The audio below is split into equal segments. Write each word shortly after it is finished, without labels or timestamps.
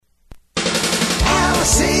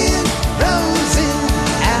Alison Rosen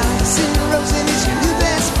is your new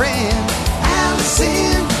best friend.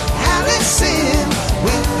 Alison,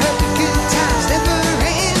 with her the good times never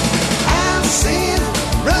end. Alison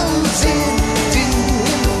Rosen,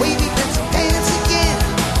 doing the wavy pencil dance again.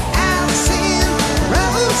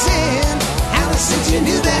 Allison's your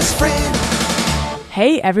new best friend.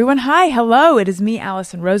 Hey everyone, hi, hello, it is me,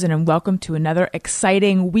 Alison Rosen, and welcome to another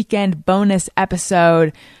exciting weekend bonus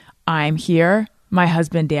episode. I'm here, my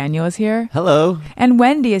husband Daniel is here. Hello. And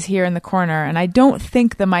Wendy is here in the corner, and I don't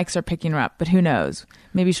think the mics are picking her up, but who knows?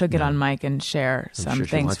 Maybe she'll get on mic and share some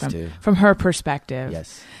things from her perspective.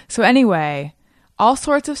 Yes. So anyway, all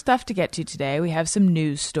sorts of stuff to get to today. We have some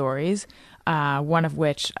news stories. One of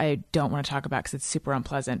which I don't want to talk about because it's super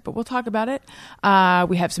unpleasant, but we'll talk about it.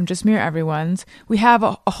 We have some Just Mere Everyone's. We have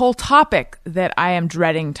a whole topic that I am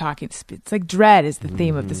dreading talking. It's like dread is the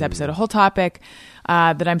theme of this episode. A whole topic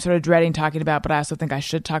that I'm sort of dreading talking about, but I also think I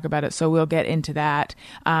should talk about it. So we'll get into that.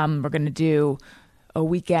 We're going to do a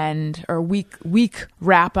weekend or week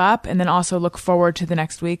wrap up, and then also look forward to the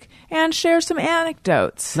next week and share some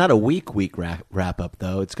anecdotes. It's not a week wrap up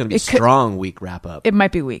though. It's going to be strong week wrap up. It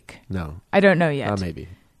might be week. No, I don't know yet. Maybe.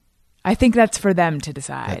 I think that's for them to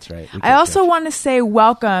decide. That's right. I also want to say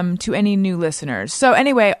welcome to any new listeners. So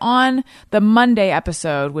anyway, on the Monday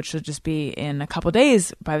episode, which will just be in a couple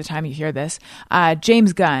days by the time you hear this,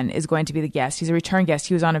 James Gunn is going to be the guest. He's a return guest.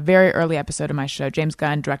 He was on a very early episode of my show. James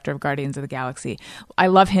Gunn, director of Guardians of the Galaxy. I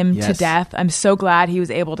love him to death. I'm so glad he was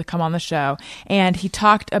able to come on the show. And he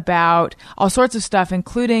talked about all sorts of stuff,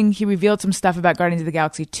 including he revealed some stuff about Guardians of the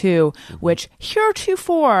Galaxy 2, which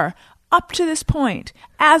heretofore, up to this point,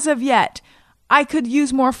 as of yet, I could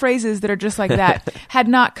use more phrases that are just like that, had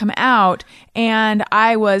not come out, and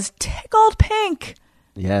I was tickled pink.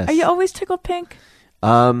 Yes. Are you always tickled pink?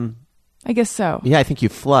 I guess so. Yeah, I think you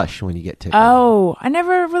flush when you get tickled. Oh, I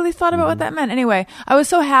never really thought about what that meant. Anyway, I was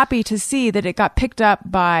so happy to see that it got picked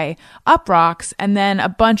up by Uprocks, and then a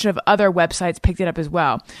bunch of other websites picked it up as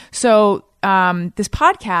well. So this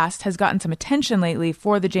podcast has gotten some attention lately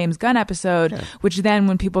for the James Gunn episode, which then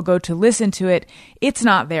when people go to listen to it, it's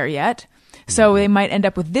not there yet. So they might end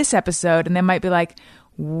up with this episode and they might be like,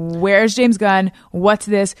 where's James Gunn? What's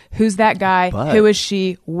this? Who's that guy? Who is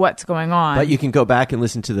she? What's going on? But you can go back and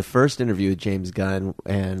listen to the first interview with James Gunn,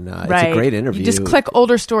 and it's a great interview. You just click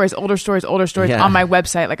older stories on my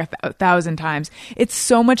website like a thousand times. It's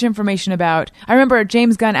so much information about... I remember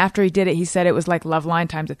James Gunn, after he did it, he said it was like Loveline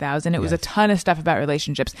times 1,000. It was a ton of stuff about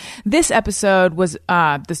relationships. This episode was,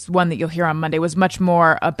 this one that you'll hear on Monday, was much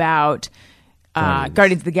more about...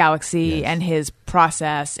 Guardians of the Galaxy and his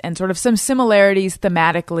process, and sort of some similarities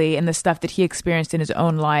thematically in the stuff that he experienced in his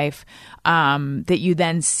own life that you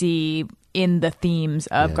then see in the themes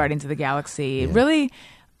of Guardians of the Galaxy. Really,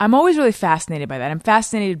 I'm always really fascinated by that. I'm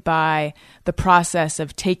fascinated by the process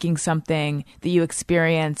of taking something that you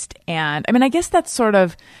experienced, and I mean, I guess that's sort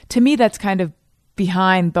of, to me, that's kind of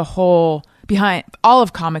behind all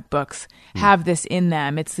of comic books have this in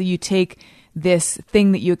them. It's that you take this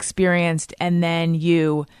thing that you experienced and then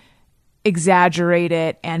you exaggerate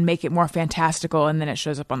it and make it more fantastical, and then it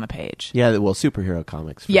shows up on the page. Yeah, well, superhero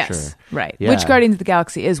comics, for sure. Right. Yeah. Which Guardians of the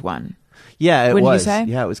Galaxy is one. Yeah, it was. Wouldn't you say?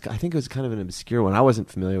 Yeah, it was. I think it was kind of an obscure one. I wasn't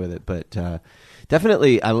familiar with it, but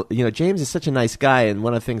definitely, James is such a nice guy, and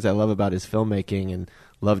one of the things I love about his filmmaking and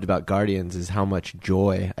loved about Guardians is how much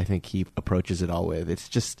joy I think he approaches it all with. It's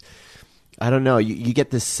just, I don't know, you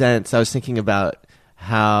get this sense. I was thinking about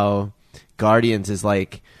how Guardians is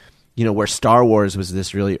like, where Star Wars was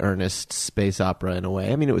this really earnest space opera in a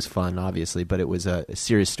way. I mean, it was fun, obviously, but it was a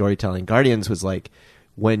serious storytelling. Guardians was like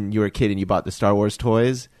when you were a kid and you bought the Star Wars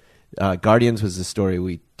toys. Guardians was the story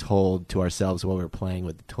we told to ourselves while we were playing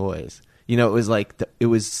with the toys. It was like it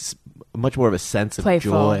was much more of a sense of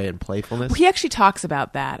joy and playfulness. Well, he actually talks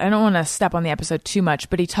about that. I don't want to step on the episode too much,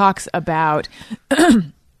 but he talks about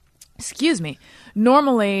excuse me.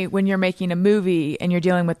 Normally, when you're making a movie and you're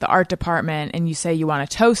dealing with the art department and you say you want a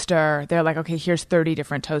toaster, they're like, okay, here's 30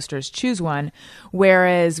 different toasters, choose one.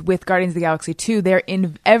 Whereas with Guardians of the Galaxy 2, they're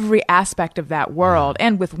in every aspect of that world.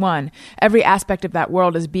 And with one, every aspect of that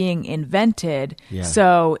world is being invented. Yeah.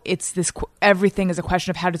 So it's this, everything is a question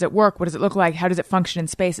of how does it work? What does it look like? How does it function in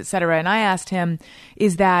space, et cetera? And I asked him,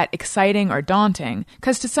 is that exciting or daunting?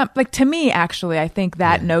 Because to me, actually, I think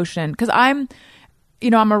that notion, because I'm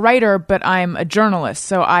a writer, but I'm a journalist,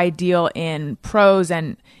 so I deal in prose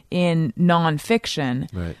and in nonfiction.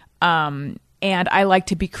 Right. And I like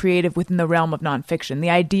to be creative within the realm of nonfiction. The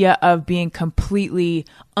idea of being completely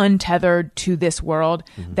untethered to this world,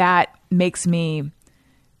 that makes me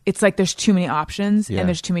it's like there's too many options and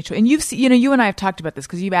there's too many choices. And you and I have talked about this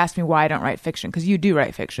because you've asked me why I don't write fiction, because you do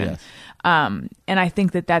write fiction. Yes. And I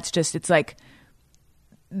think that's just, it's like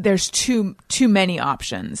there's too many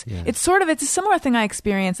options. Yeah. It's a similar thing I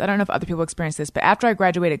experienced. I don't know if other people experience this, but after I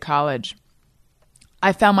graduated college,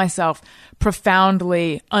 I found myself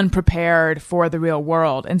profoundly unprepared for the real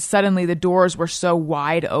world. And suddenly the doors were so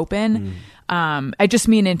wide open. I just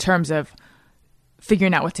mean in terms of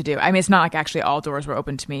figuring out what to do. I mean, it's not like actually all doors were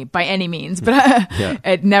open to me by any means, but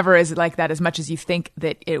it never is like that as much as you think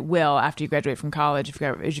that it will after you graduate from college,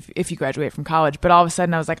 if you graduate from college. But all of a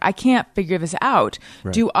sudden I was like, I can't figure this out.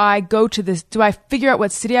 Right. Do I figure out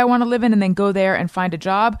what city I want to live in and then go there and find a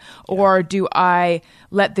job? Or do I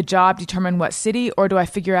let the job determine what city? Or do I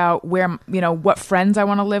figure out where, what friends I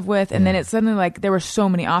want to live with? And then it's suddenly like there were so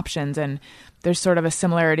many options, and there's sort of a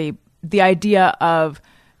similarity. The idea of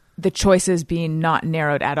the choices being not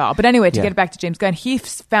narrowed at all. But anyway, to get back to James Gunn, he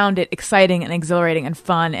found it exciting and exhilarating and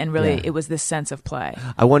fun, and really it was this sense of play.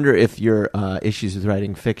 I wonder if your issues with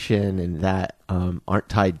writing fiction and that aren't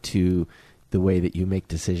tied to the way that you make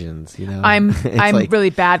decisions. I'm like,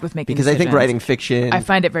 really bad with making decisions. Because I think writing fiction, I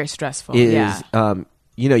find it very stressful. You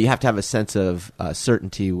have to have a sense of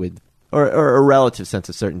certainty with. Or a relative sense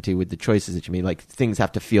of certainty with the choices that you make. Like, things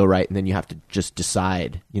have to feel right, and then you have to just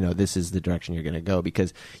decide, this is the direction you're going to go,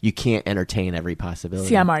 because you can't entertain every possibility.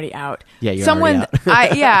 See, I'm already out. Yeah, you're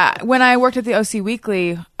already out. When I worked at the OC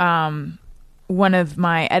Weekly, one of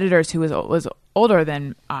my editors who was older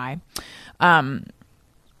than I,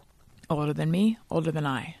 older than me, older than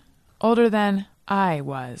I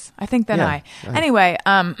was. I think I. Anyway,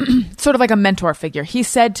 sort of like a mentor figure. He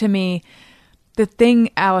said to me, the thing,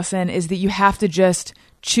 Alison, is that you have to just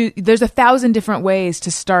choose. There's 1,000 different ways to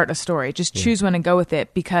start a story. Just choose one and go with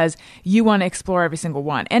it, because you want to explore every single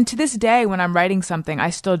one. And to this day, when I'm writing something, I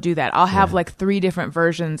still do that. I'll have like 3 different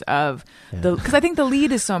versions of because I think the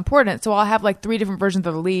lead is so important. So I'll have like 3 different versions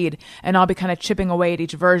of the lead, and I'll be kind of chipping away at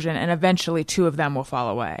each version, and eventually 2 of them will fall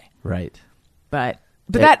away. Right. But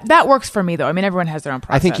that works for me, though. I mean, everyone has their own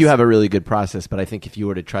process. I think you have a really good process, but I think if you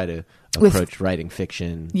were to try to approach writing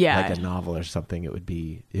fiction like a novel or something, it would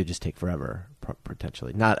just take forever,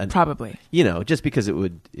 potentially. Probably. Just because it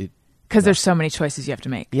would... Because there's so many choices you have to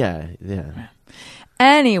make. Yeah.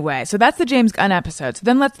 Anyway, so that's the James Gunn episode. So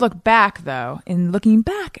then let's look back, though, in looking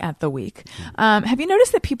back at the week. Have you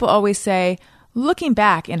noticed that people always say, looking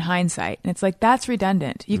back in hindsight? And it's like, that's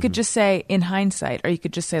redundant. You could just say in hindsight, or you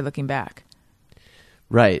could just say looking back.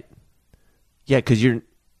 Right. Yeah, because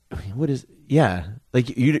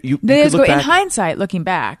like you they just go in hindsight, looking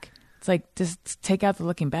back. It's like, just take out the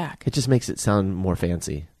looking back. It just makes it sound more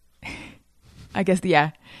fancy. I guess,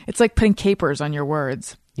 it's like putting capers on your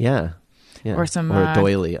words. Yeah. Or some a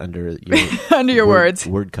doily under your under your words.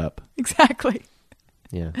 Word cup. Exactly.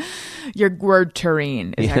 Yeah. Your word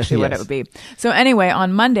tureen is actually what it would be. So anyway,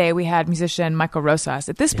 on Monday we had musician Michael Rosas.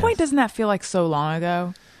 At this point, doesn't that feel like so long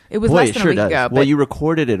ago? It was less than a week ago. Well, you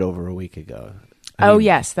recorded it over a week ago.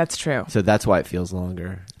 Yes, that's true. So that's why it feels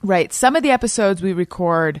longer. Right. Some of the episodes we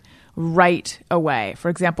record right away. For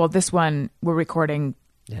example, this one we're recording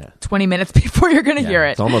 20 minutes before you're going to hear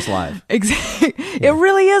it. It's almost live. Exactly. It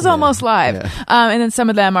really is almost live. Yeah. And then some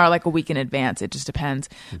of them are like a week in advance. It just depends.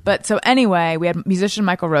 Mm-hmm. But so anyway, we had musician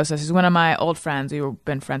Michael Rosas, who's one of my old friends. We've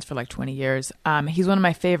been friends for like 20 years. He's one of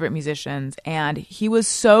my favorite musicians, and he was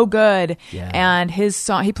so good. Yeah. And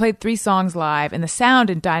he played 3 songs live, and the sound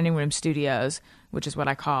in Dining Room Studios, which is what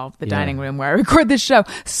I call the dining room where I record this show,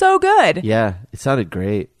 so good. Yeah, it sounded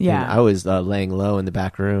great. Yeah. And I was laying low in the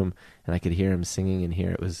back room, and I could hear him singing in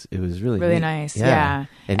here. It was really neat. Nice. Yeah.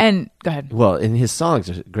 And go ahead. Well, and his songs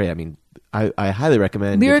are great. I mean, I highly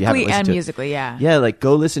recommend lyrically and musically. Yeah, like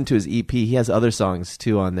go listen to his EP. He has other songs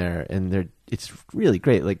too on there, and it's really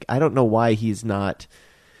great. Like, I don't know why he's not.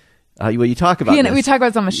 You talk about we talk about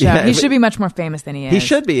this on the show. Yeah, he should be much more famous than he is. He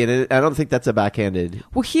should be, and I don't think that's a backhanded.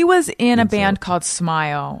 Well, he was in a band called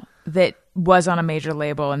Smile that was on a major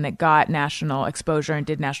label and that got national exposure and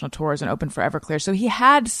did national tours and opened for Everclear. So he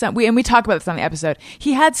had some, we talk about this on the episode,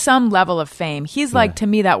 he had some level of fame. He's like, to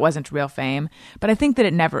me, that wasn't real fame, but I think that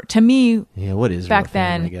it never, to me, what is back real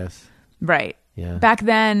then, fame, I guess. Right. Yeah. Back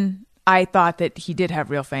then, I thought that he did have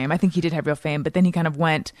real fame. I think he did have real fame, but then he kind of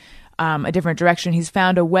went a different direction. He's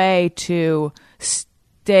found a way to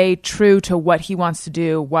stay true to what he wants to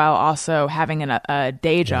do while also having a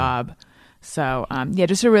day job. So,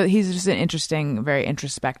 he's just an interesting, very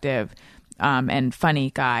introspective, and funny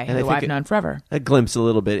guy who I've known forever. A glimpse a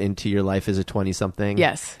little bit into your life as a 20-something.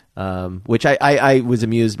 Yes. Which I was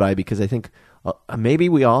amused by, because I think maybe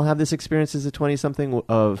we all have this experience as a 20-something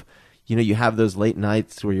of, you have those late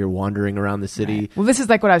nights where you're wandering around the city. Right. Well, this is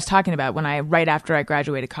like what I was talking about right after I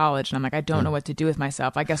graduated college, and I'm like, I don't know what to do with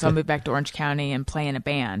myself. I guess I'll move back to Orange County and play in a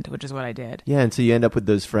band, which is what I did. Yeah, and so you end up with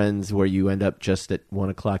those friends where you end up just at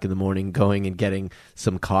 1:00 in the morning going and getting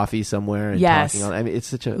some coffee somewhere and talking. I mean, it's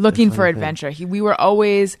such a looking for thing. adventure. We were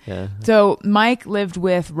always so Mike lived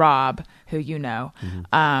with Rob, who you know,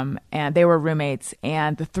 and they were roommates,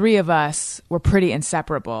 and the three of us were pretty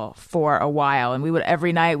inseparable for a while, and we would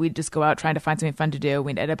every night we'd just go out trying to find something fun to do.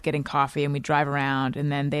 We'd end up getting coffee and we'd drive around,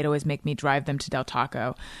 and then they'd always make me drive them to Del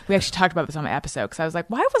Taco. We actually talked about this on my episode because I was like,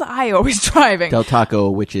 why was I always driving? Del Taco,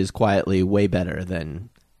 which is quietly way better than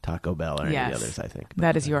Taco Bell or any of the others, I think. But,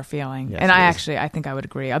 that is your feeling. Yes, and I think I would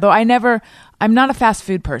agree. Although I'm not a fast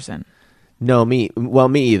food person. No, me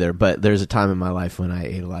either. But there's a time in my life when I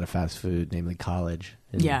ate a lot of fast food, namely college.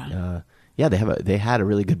 And, they had a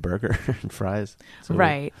really good burger and fries. So,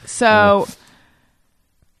 right. So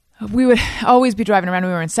we would always be driving around.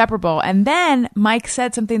 We were inseparable. And then Mike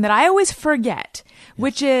said something that I always forget,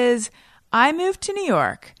 which is I moved to New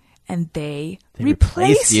York and they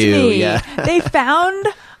replaced me. Yeah. They found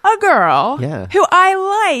a girl who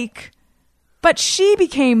I like. But she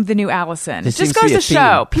became the new Allison. It just goes to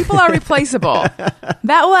show people are replaceable.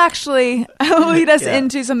 That will actually lead us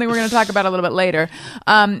into something we're going to talk about a little bit later.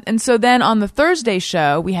 And so then on the Thursday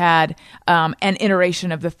show, we had an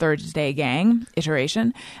iteration of the Thursday Gang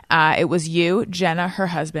iteration. It was you, Jenna, her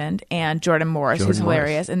husband, and Jordan Morris, who's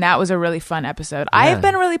hilarious. And that was a really fun episode. Yeah. I've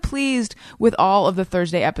been really pleased with all of the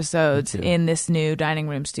Thursday episodes in this new dining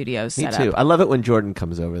room studios setup. Me too. I love it when Jordan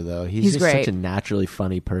comes over, though. He's just great. Such a naturally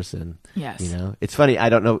funny person. Yes. It's funny. I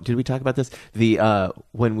don't know. Did we talk about this?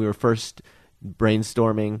 When we were first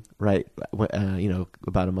brainstorming, right?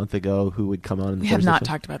 About a month ago, who would come on? We have not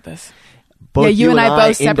talked about this. Both you and I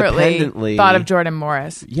both separately thought of Jordan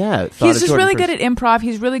Morris. Yeah, he's just really good at improv.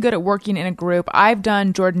 He's really good at working in a group. I've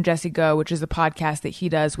done Jordan Jesse Go, which is a podcast that he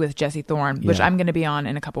does with Jesse Thorne, which I'm going to be on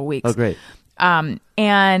in a couple weeks. Oh, great! And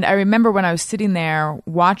I remember when I was sitting there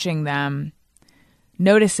watching them,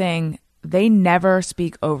 noticing they never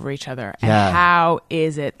speak over each other. And how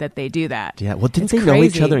is it that they do that? Yeah. Well, didn't they know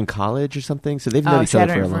each other in college or something? So they've known each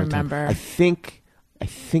other for a long time. I think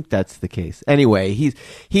that's the case. Anyway,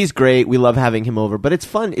 he's great. We love having him over, but it's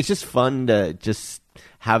fun. It's just fun to just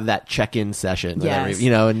have that check-in session,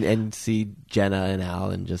 and see Jenna and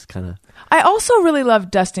Al and just kind of. I also really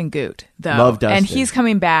love Dustin Goot, though. Love Dustin. And he's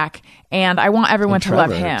coming back, and I want everyone to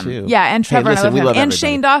love him. Too. Yeah, and Trevor, hey, listen, and I love him. And everybody.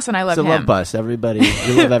 Shane Dawson, I love him. It's a love bus. Everybody,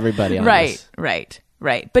 we love everybody on this.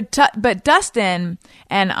 Right. But Dustin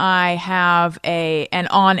and I have an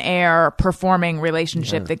on-air performing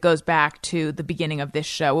relationship that goes back to the beginning of this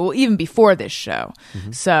show. Well, even before this show.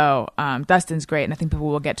 Mm-hmm. So Dustin's great, and I think people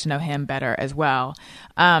will get to know him better as well.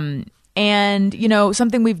 And,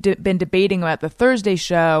 something we've been debating about the Thursday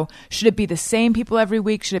show, should it be the same people every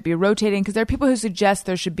week? Should it be rotating? Because there are people who suggest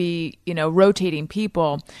there should be, rotating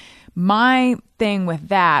people. My thing with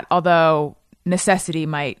that, although necessity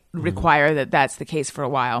might require that that's the case for a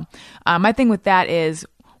while, my thing with that is,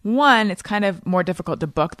 one, it's kind of more difficult to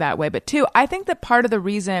book that way. But two, I think that part of the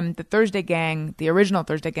reason the original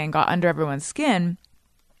Thursday Gang got under everyone's skin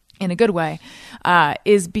in a good way,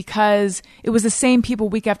 is because it was the same people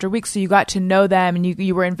week after week. So you got to know them and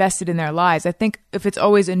you were invested in their lives. I think if it's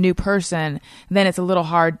always a new person, then it's a little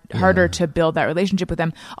harder to build that relationship with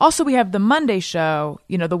them. Also, we have the Monday show,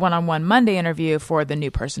 the one-on-one Monday interview for the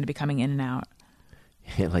new person to be coming in and out.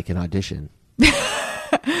 Yeah, like an audition.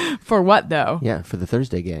 For what, though? Yeah, for the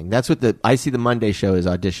Thursday Gang. That's what I see the Monday show as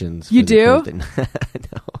auditions. You do? No.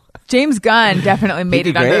 James Gunn definitely made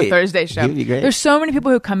it onto the Thursday show. He'd be great. There's so many people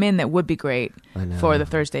who come in that would be great for the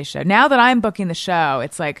Thursday show. Now that I'm booking the show,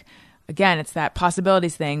 it's like, again, it's that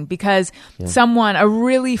possibilities thing, because a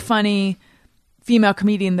really funny female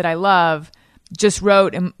comedian that I love, just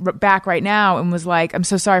wrote back right now and was like, I'm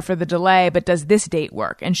so sorry for the delay, but does this date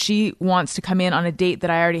work? And she wants to come in on a date that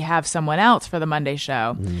I already have someone else for the Monday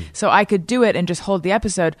show. So I could do it and just hold the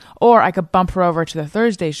episode, or I could bump her over to the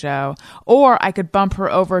Thursday show, or I could bump her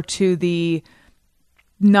over to the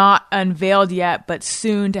not unveiled yet, but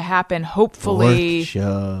soon to happen, hopefully,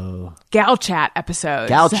 show Gal Chat episodes.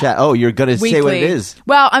 Gal Chat. Oh, you're going to say what it is.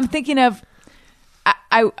 Well, I'm thinking of,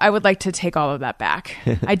 I would like to take all of that back.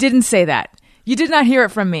 I didn't say that. You did not hear it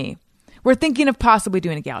from me. We're thinking of possibly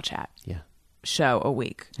doing a Gal Chat show a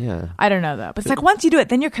week. Yeah. I don't know, though. But it's like, once you do it,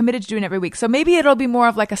 then you're committed to doing it every week. So maybe it'll be more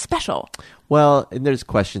of like a special. Well, and there's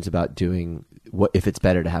questions about doing if it's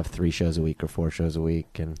better to have 3 shows a week or 4 shows a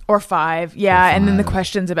week. Or 5. Yeah. And then the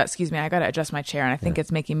questions about, excuse me, I got to adjust my chair, and I think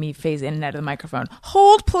it's making me phase in and out of the microphone.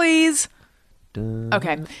 Hold, please.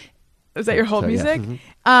 Okay. Is that your hold music?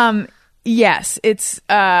 Yeah. Yes, it's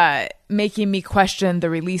making me question the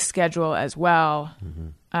release schedule as well. Mm-hmm.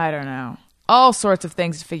 I don't know. All sorts of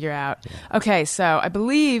things to figure out. Yeah. Okay, so I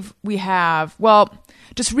believe we have, well,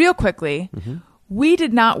 just real quickly, we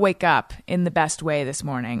did not wake up in the best way this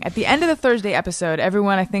morning. At the end of the Thursday episode,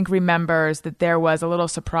 everyone, I think, remembers that there was a little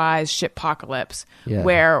surprise shitpocalypse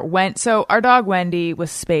so our dog Wendy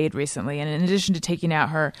was spayed recently, and in addition to taking out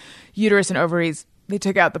her uterus and ovaries, they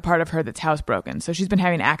took out the part of her that's housebroken. So she's been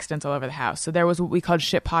having accidents all over the house. So there was what we called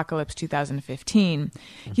Shitpocalypse 2015.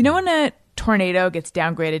 Mm-hmm. You know when a tornado gets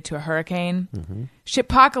downgraded to a hurricane? Mm-hmm.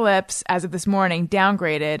 Shitpocalypse, as of this morning,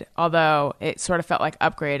 downgraded, although it sort of felt like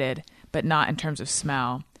upgraded, but not in terms of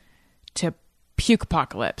smell, to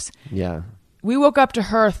Pukepocalypse. Yeah. We woke up to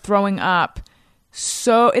her throwing up.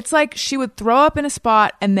 So it's like she would throw up in a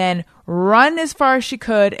spot and then run as far as she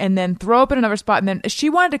could and then throw up in another spot. And then she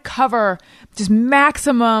wanted to cover just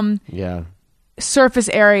maximum surface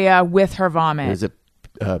area with her vomit. It was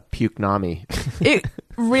a puke-nami. It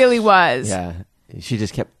really was. Yeah. She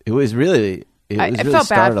just kept, it was really I felt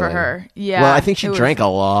bad for her. Yeah. Well, I think she drank a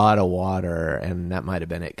lot of water, and that might have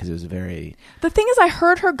been it because it was very... The thing is, I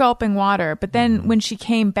heard her gulping water, but then when she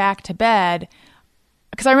came back to bed,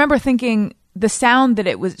 because I remember thinking the sound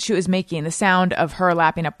that she was making, the sound of her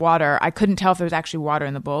lapping up water, I couldn't tell if there was actually water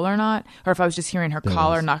in the bowl or not, or if I was just hearing her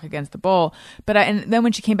collar knock against the bowl. But and then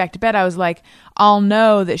when she came back to bed, I was like, I'll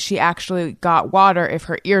know that she actually got water if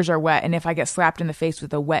her ears are wet and if I get slapped in the face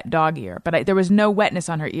with a wet dog ear. But there was no wetness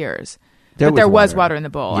on her ears. There was water in the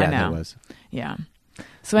bowl. Yeah, I know. There was. Yeah.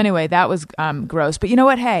 So anyway, that was gross. But you know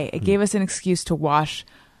what? Hey, it gave us an excuse to wash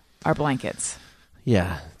our blankets.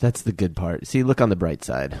 Yeah, that's the good part. See, look on the bright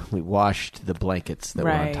side. We washed the blankets that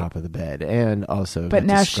were on top of the bed, and also but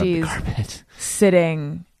now she's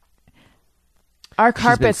sitting. Our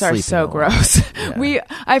carpets are so gross. Yeah.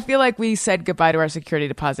 I feel like we said goodbye to our security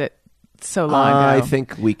deposit so long ago. I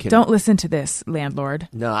think we can. Don't listen to this, landlord.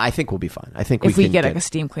 No, I think we'll be fine. I think if we get like a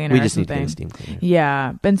steam cleaner. We just or need to something. get a steam cleaner.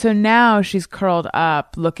 Yeah, and so now she's curled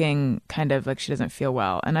up, looking kind of like she doesn't feel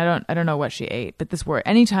well, and I don't know what she ate. But this worry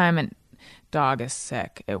anytime a dog is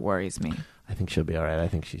sick, it worries me. I think she'll be all right. I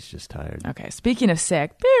think she's just tired. Okay, speaking of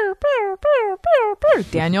sick,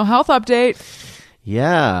 Daniel health update.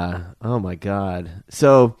 Yeah. Oh my God.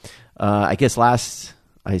 So I guess last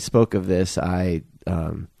I spoke of this, I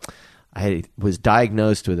was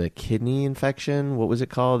diagnosed with a kidney infection. What was it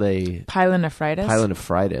called? A pyelonephritis.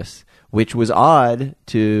 Pyelonephritis, which was odd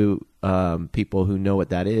to people who know what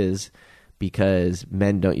that is, because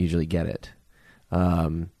men don't usually get it.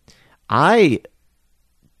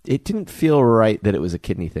 It didn't feel right that it was a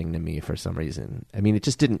kidney thing to me for some reason. I mean, it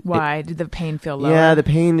just didn't. Why? Did the pain feel lower? Yeah, the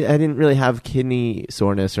pain. I didn't really have kidney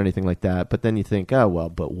soreness or anything like that. But then you think, oh, well,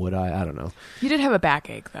 but would I? I don't know. You did have a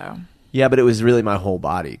backache, though. Yeah, but it was really my whole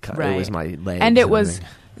body. Right. It was my legs. And it was...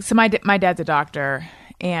 So my dad's a doctor,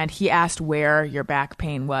 and he asked where your back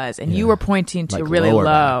pain was, and you were pointing to like really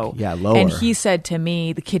low. Back. Yeah, lower. And he said to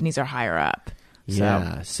me, the kidneys are higher up.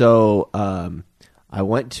 Yeah. So I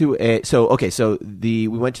went to we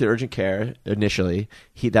went to urgent care initially.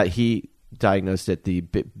 He diagnosed it, the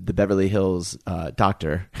Beverly Hills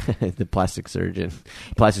doctor, the plastic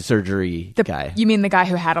surgery guy. You mean the guy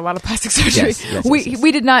who had a lot of plastic surgery? Yes.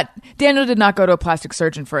 We did not. Daniel did not go to a plastic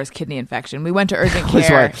surgeon for his kidney infection. We went to urgent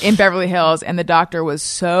care in Beverly Hills, and the doctor was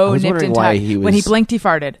so nipped and tucked. When he blinked, he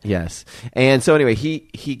farted. Yes. And so anyway,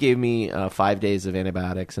 he gave me 5 days of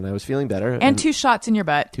antibiotics, and I was feeling better. And 2 shots in your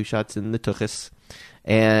butt. 2 shots in the tuchus.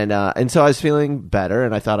 And so I was feeling better,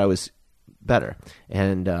 and I thought I was better.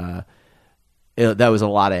 And that was a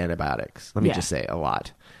lot of antibiotics. Let me just say, a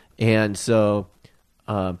lot. And so,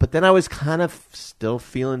 but then I was kind of still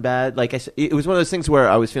feeling bad. Like I said, it was one of those things where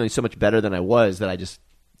I was feeling so much better than I was that I just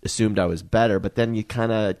assumed I was better. But then you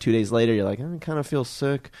kind of 2 days later, you're like, I kind of feel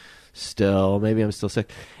sick still. Maybe I'm still sick.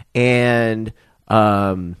 And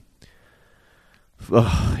one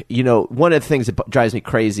of the things that drives me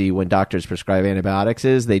crazy when doctors prescribe antibiotics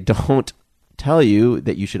is they don't tell you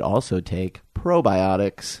that you should also take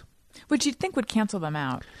probiotics. Which you'd think would cancel them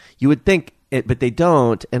out. You would think it, but they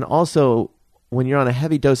don't. And also, when you're on a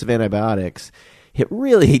heavy dose of antibiotics, it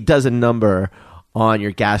really does a number on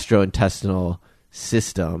your gastrointestinal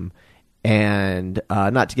system. And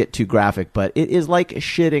not to get too graphic, but it is like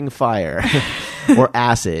shitting fire or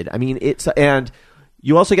acid. I mean, and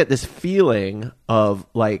you also get this feeling of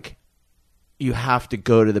like you have to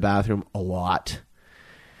go to the bathroom a lot,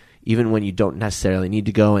 even when you don't necessarily need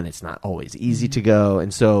to go, and it's not always easy to go.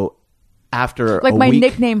 And so after like a my week,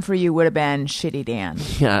 nickname for you would have been Shitty Dan.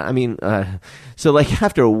 Yeah, I mean, so like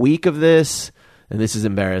after a week of this, and this is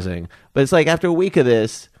embarrassing, but it's like after a week of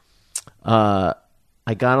this, I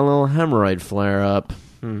I got a little hemorrhoid flare up.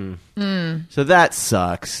 So that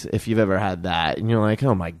sucks if you've ever had that. And you're like,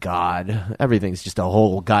 oh my God, everything's just a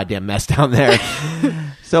whole goddamn mess down there.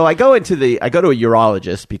 So I go to a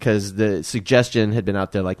urologist because the suggestion had been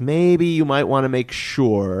out there like, maybe you might want to make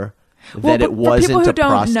sure that it wasn't a prostate thing. For people who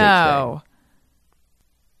don't know,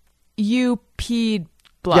 you peed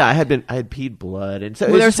blood. Yeah, I had peed blood, and so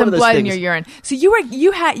there was some blood in your urine. So you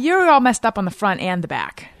were all messed up on the front and the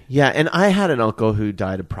back. Yeah, and I had an uncle who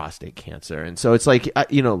died of prostate cancer, and so it's like,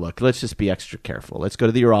 look, let's just be extra careful. Let's go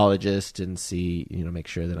to the urologist and see, make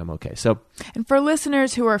sure that I'm okay. So, and for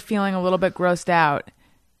listeners who are feeling a little bit grossed out,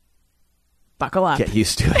 buckle up. Get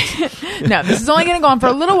used to it. No, this is only going to go on for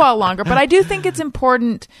a little while longer, but I do think it's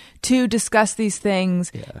important to discuss these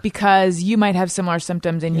things because you might have similar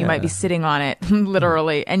symptoms and you might be sitting on it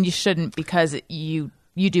literally, and you shouldn't because you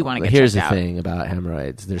do want to get checked out. Here's the thing about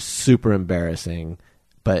hemorrhoids. They're super embarrassing,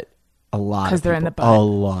 but a lot of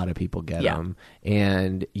people get them,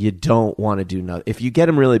 and you don't want to do nothing. If you get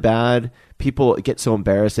them really bad, people get so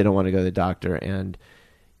embarrassed they don't want to go to the doctor, and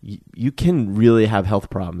you can really have health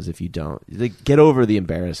problems if you don't. Like, get over the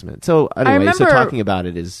embarrassment. So anyway, so talking about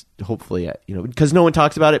it is hopefully, because no one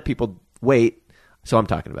talks about it, people wait. So I'm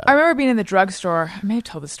talking about it. I remember being in the drugstore, I may have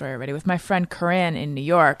told this story already, with my friend Corinne in New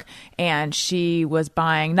York, and she was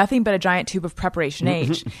buying nothing but a giant tube of Preparation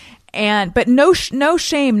H. But no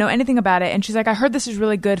shame, no anything about it. And she's like, I heard this is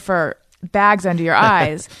really good for bags under your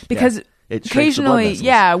eyes because occasionally,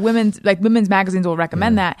 women's magazines will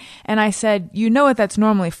recommend that. And I said, you know what that's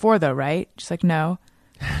normally for though, right? She's like, no.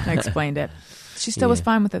 And I explained it. She still was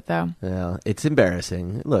fine with it though. Well, it's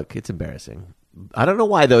embarrassing. Look, it's embarrassing. I don't know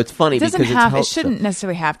why though. It's funny it shouldn't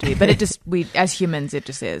necessarily have to be, but it just as humans it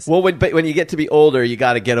just is. Well, when you get to be older, you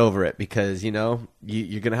got to get over it because you're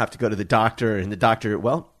going to have to go to the doctor, and the doctor.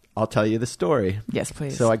 Well, I'll tell you the story. Yes,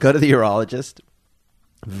 please. So I go to the urologist.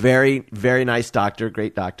 Very, very nice doctor,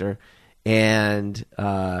 great doctor, and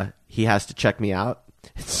he has to check me out.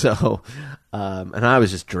 So, and I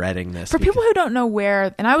was just dreading this. For people who don't know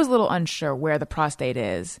where, and I was a little unsure where the prostate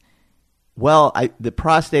is. Well, the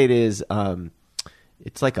prostate is.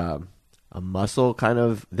 It's like a muscle kind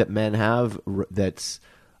of that men have that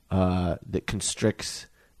constricts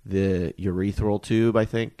the urethral tube. I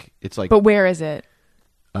think it's like. But where is it?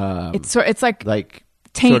 It's like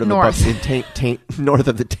taint sort of north, taint north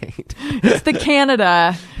of the taint. It's the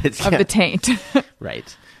Canada of the taint.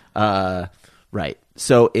 Right, right.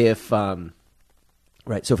 So if America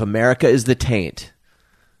is the taint,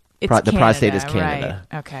 the prostate is Canada.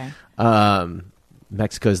 Right. Okay.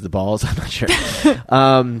 Mexico's the balls. I'm not sure.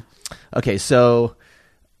 Okay, so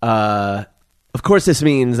of course this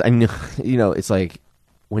means it's like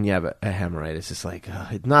when you have a hemorrhoid, it's just like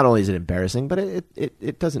not only is it embarrassing, but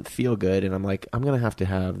it doesn't feel good, and I'm like, I'm gonna have to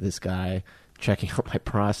have this guy checking out my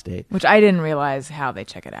prostate, which I didn't realize how they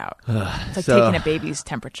check it out. It's like taking a baby's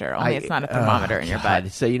temperature, only it's not a thermometer in your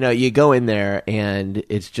butt. So you go in there and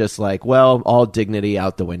it's just like, well, all dignity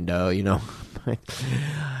out the window.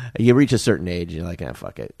 You reach a certain age, you're like,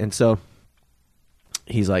 fuck it. And so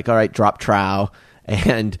he's like, all right, drop trow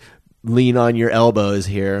and lean on your elbows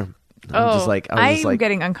here. I'm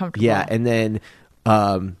getting uncomfortable. Yeah, and then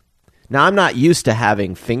now I'm not used to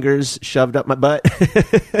having fingers shoved up my butt.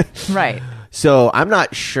 Right. So I'm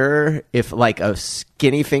not sure if like a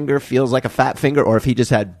skinny finger feels like a fat finger or if he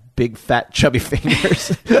just had big, fat, chubby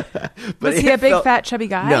fingers. Was he a big, fat, chubby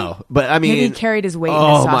guy? No, but I mean... Maybe he carried his weight in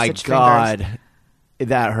his sausage fingers. Oh, my God.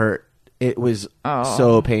 That hurt. It was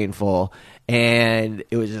so painful. And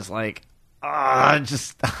it was just like, just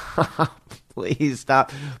stop. Please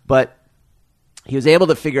stop. But he was able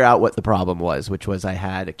to figure out what the problem was, which was I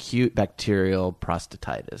had acute bacterial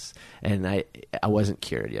prostatitis. And I wasn't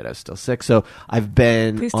cured yet. I was still sick. So I've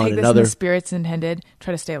been Please on take another... this in the spirits intended.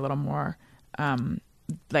 Try to stay a little more... Am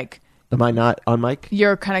I not on mic?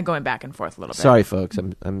 You're kind of going back and forth a little bit. Sorry, folks.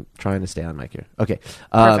 I'm trying to stay on mic here. Okay.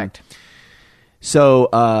 Perfect. So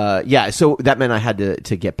that meant I had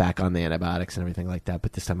to get back on the antibiotics and everything like that.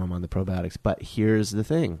 But this time I'm on the probiotics. But here's the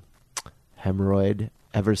thing. Hemorrhoid,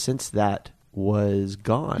 ever since that, was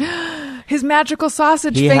gone. His magical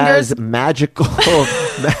sausage he fingers. Has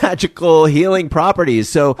magical healing properties.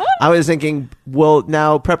 So I was thinking, well,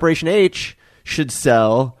 now Preparation H should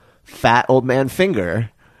sell fat old man finger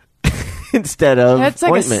instead of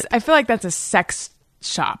ointment. I feel like that's a sex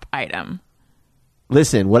shop item.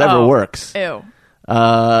 Listen, whatever works. Ew.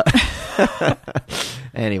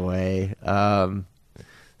 Anyway,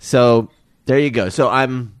 so there you go. So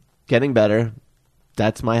I'm getting better.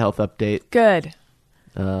 That's my health update. Good.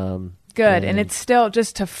 And it's still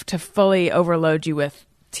just to fully overload you with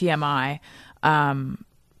TMI.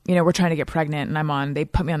 we're trying to get pregnant and they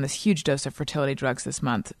put me on this huge dose of fertility drugs this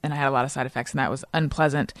month and I had a lot of side effects and that was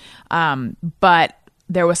unpleasant. But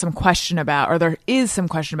there was some question about, or there is some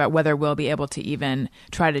question about whether we'll be able to even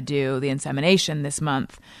try to do the insemination this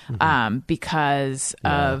month because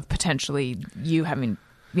of potentially you having,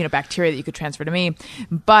 bacteria that you could transfer to me.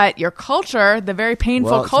 But your culture, the very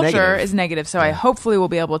painful culture is negative. So I hopefully will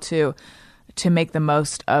be able to make the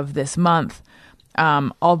most of this month.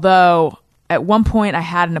 Although at one point I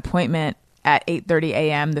had an appointment at 8:30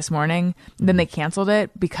 a.m. this morning. Then they canceled it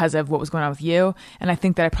because of what was going on with you. And I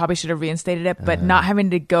think that I probably should have reinstated it. But not having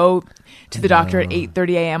to go to the doctor at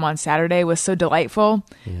 8:30 a.m. on Saturday was so delightful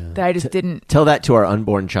that I just didn't. Tell that to our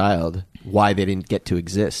unborn child why they didn't get to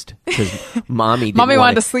exist. Because mommy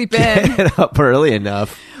wanted to sleep in. Get up early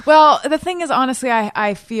enough. Well, the thing is, honestly,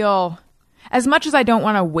 I feel as much as I don't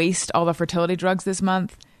want to waste all the fertility drugs this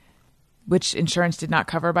month, which insurance did not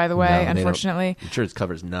cover, by the way, unfortunately. Insurance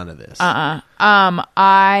covers none of this.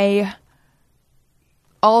 I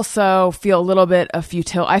also feel a little bit of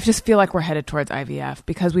futility. I just feel like we're headed towards IVF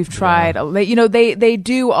because we've tried. They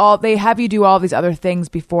have you do all these other things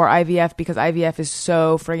before IVF because IVF is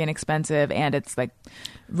so friggin' expensive and it's like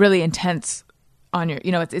really intense on your.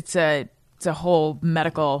 It's a whole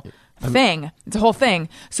medical thing. It's a whole thing.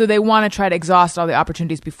 So they want to try to exhaust all the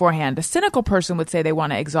opportunities beforehand. The cynical person would say they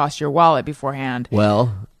want to exhaust your wallet beforehand.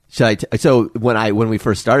 Well, so when we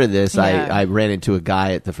first started this, I ran into a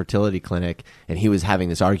guy at the fertility clinic, and he was having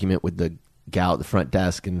this argument with the gal at the front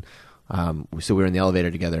desk, and so we were in the elevator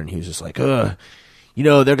together, and he was just like, they're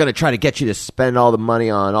going to try to get you to spend all the money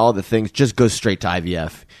on all the things. Just go straight to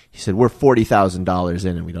IVF. He said, we're $40,000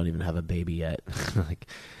 in, and we don't even have a baby yet.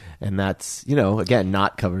 And that's, again,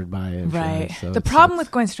 not covered by insurance. Right. So the problem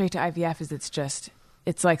with going straight to IVF is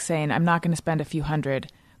it's like saying, I'm not going to spend a few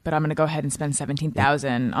hundred, but I'm going to go ahead and spend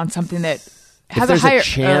 $17,000 on something that has a higher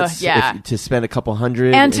chance to spend a couple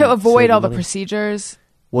hundred. And to avoid all the procedures.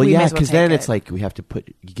 Well, because then it's like we have to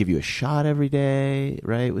give you a shot every day,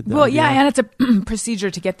 right? With and it's a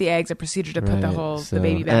procedure to get the eggs, a procedure to put the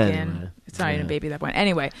baby back in. It's not even a baby at that point.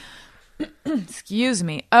 Anyway, excuse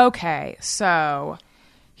me. Okay, so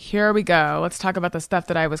here we go. Let's talk about the stuff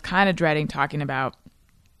that I was kind of dreading talking about.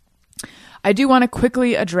 I do want to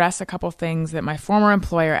quickly address a couple things that my former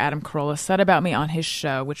employer, Adam Carolla, said about me on his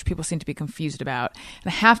show, which people seem to be confused about.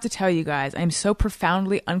 And I have to tell you guys, I'm so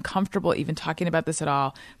profoundly uncomfortable even talking about this at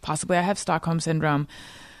all. Possibly I have Stockholm Syndrome.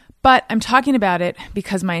 But I'm talking about it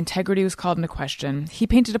because my integrity was called into question. He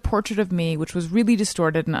painted a portrait of me which was really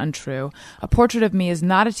distorted and untrue. A portrait of me as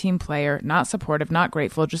not a team player, not supportive, not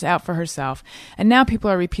grateful, just out for herself. And now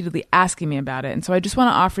people are repeatedly asking me about it. And so I just want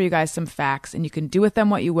to offer you guys some facts, and you can do with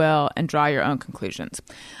them what you will and draw your own conclusions.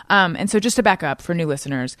 And so just to back up for new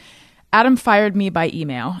listeners, Adam fired me by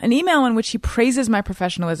email, an email in which he praises my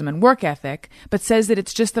professionalism and work ethic, but says that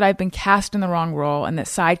it's just that I've been cast in the wrong role and that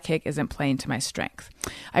sidekick isn't playing to my strength.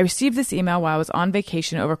 I received this email while I was on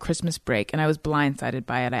vacation over Christmas break, and I was blindsided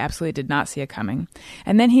by it. I absolutely did not see it coming.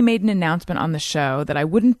 And then he made an announcement on the show that I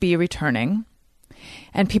wouldn't be returning.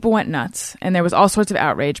 And people went nuts, and there was all sorts of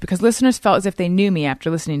outrage because listeners felt as if they knew me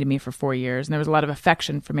after listening to me for 4 years, and there was a lot of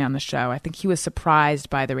affection for me on the show. I think he was surprised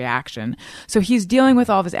by the reaction. So he's dealing with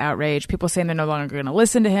all this outrage, people saying they're no longer going to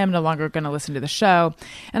listen to him, no longer going to listen to the show.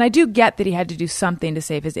 And I do get that he had to do something to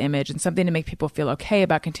save his image and something to make people feel okay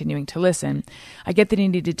about continuing to listen. I get that he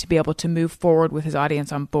needed to be able to move forward with his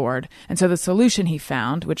audience on board. And so the solution he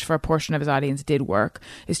found, which for a portion of his audience did work,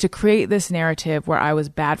 is to create this narrative where I was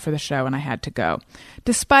bad for the show and I had to go.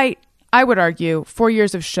 Despite, I would argue, 4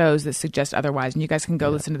 years of shows that suggest otherwise, and you guys can go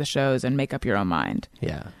listen to the shows and make up your own mind.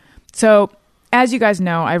 Yeah. So, as you guys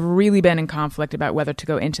know, I've really been in conflict about whether to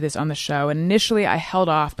go into this on the show, and initially I held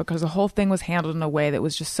off because the whole thing was handled in a way that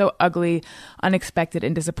was just so ugly, unexpected,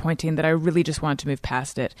 and disappointing that I really just wanted to move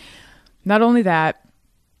past it. Not only that,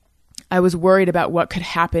 I was worried about what could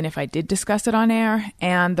happen if I did discuss it on air,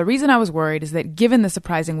 and the reason I was worried is that given the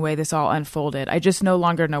surprising way this all unfolded, I just no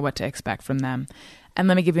longer know what to expect from them. And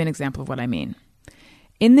let me give you an example of what I mean.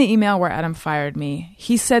 In the email where Adam fired me,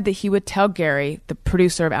 he said that he would tell Gary, the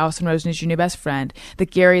producer of Alison Rosen's Your New Best Friend, that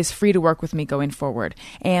Gary is free to work with me going forward.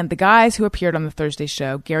 And the guys who appeared on the Thursday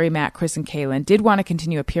show, Gary, Matt, Chris, and Kaylin, did want to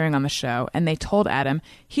continue appearing on the show, and they told Adam,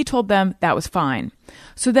 he told them that was fine.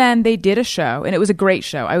 So then they did a show, and it was a great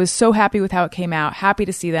show. I was so happy with how it came out, happy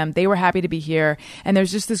to see them. They were happy to be here, and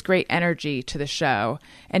there's just this great energy to the show.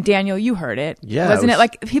 And Daniel, you heard it. Yeah. Wasn't it?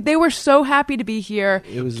 Like, they were so happy to be here.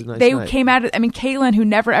 It was a nice They night. came out of, Kaylin, who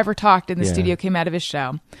never ever talked in the studio, came out of his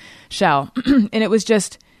shell. And it was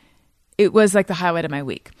it was like the highlight of my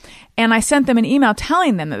week. And I sent them an email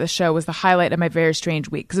telling them that the show was the highlight of my very strange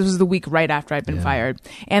week, because this was the week right after I'd been fired,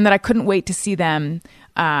 and that I couldn't wait to see them,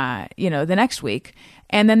 the next week.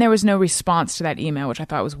 And then there was no response to that email, which I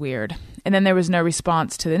thought was weird. And then there was no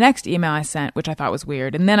response to the next email I sent, which I thought was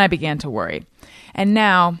weird. And then I began to worry. And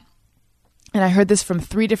now, and I heard this from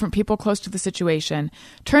 3 different people close to the situation,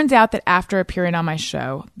 turns out that after appearing on my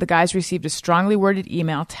show, the guys received a strongly worded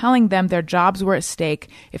email telling them their jobs were at stake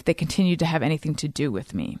if they continued to have anything to do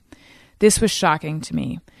with me. This was shocking to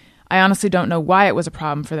me. I honestly don't know why it was a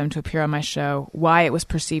problem for them to appear on my show, why it was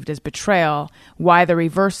perceived as betrayal, why the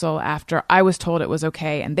reversal after I was told it was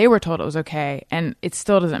okay and they were told it was okay, and it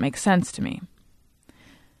still doesn't make sense to me.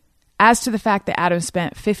 As to the fact that Adam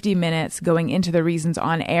spent 50 minutes going into the reasons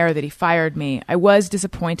on air that he fired me, I was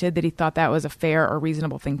disappointed that he thought that was a fair or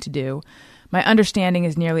reasonable thing to do. My understanding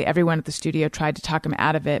is nearly everyone at the studio tried to talk him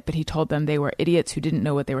out of it, but he told them they were idiots who didn't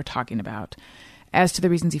know what they were talking about. As to the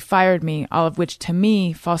reasons he fired me, all of which to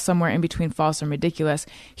me fall somewhere in between false and ridiculous,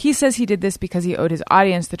 he says he did this because he owed his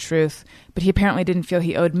audience the truth, but he apparently didn't feel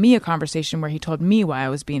he owed me a conversation where he told me why I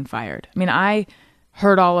was being fired. I mean, I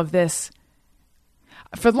heard all of this.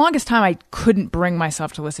 For the longest time, I couldn't bring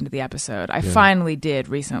myself to listen to the episode. I finally did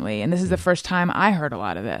recently, and this is the first time I heard a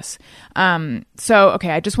lot of this. I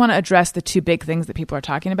just want to address the 2 big things that people are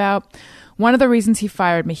talking about. One of the reasons he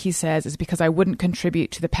fired me, he says, is because I wouldn't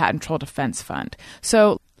contribute to the Patent Troll Defense Fund.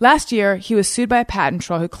 So last year, he was sued by a patent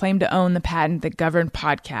troll who claimed to own the patent that governed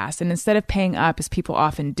podcasts. And instead of paying up, as people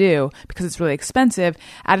often do, because it's really expensive,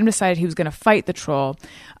 Adam decided he was going to fight the troll.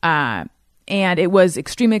 And it was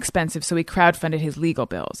extremely expensive, so he crowdfunded his legal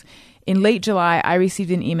bills. In late July, I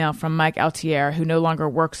received an email from Mike Altier, who no longer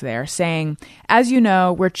works there, saying, as you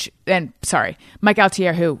know, Mike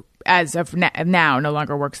Altier, who as of now no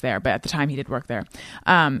longer works there, but at the time he did work there.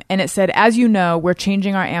 And it said, as you know, we're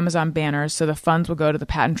changing our Amazon banners so the funds will go to the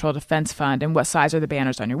Patent Troll Defense Fund, and what size are the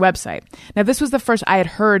banners on your website? Now, this was the first I had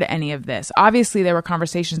heard any of this. Obviously, there were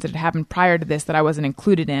conversations that had happened prior to this that I wasn't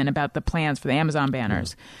included in about the plans for the Amazon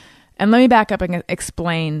banners. And let me back up and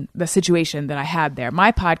explain the situation that I had there.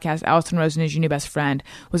 My podcast, Alison Rosen is Your New Best Friend,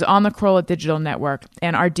 was on the Corolla Digital Network,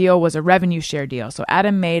 and our deal was a revenue share deal. So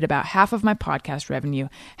Adam made about half of my podcast revenue,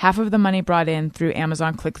 half of the money brought in through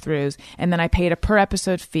Amazon click-throughs, and then I paid a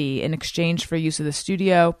per-episode fee in exchange for use of the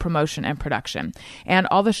studio, promotion, and production. And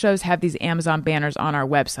all the shows have these Amazon banners on our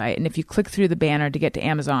website, and if you click through the banner to get to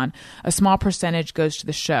Amazon, a small percentage goes to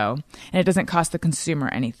the show, and it doesn't cost the consumer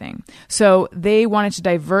anything. So they wanted to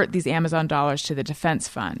divert these Amazon dollars to the defense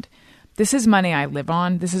fund. This is money I live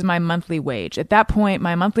on. This is my monthly wage. At that point,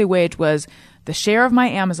 my monthly wage was the share of my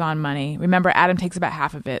Amazon money. Remember, Adam takes about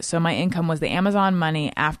half of it. So my income was the Amazon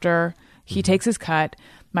money after he takes his cut,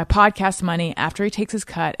 my podcast money after he takes his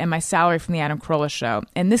cut, and my salary from the Adam Carolla show.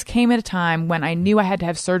 And this came at a time when I knew I had to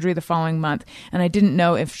have surgery the following month, and I didn't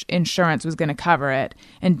know if insurance was going to cover it.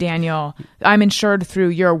 And Daniel, I'm insured through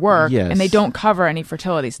your work, and they don't cover any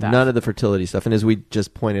fertility stuff. None of the fertility stuff. And as we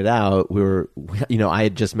just pointed out, I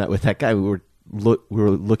had just met with that guy. We were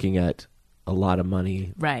looking at a lot of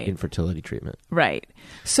money in fertility treatment. Right.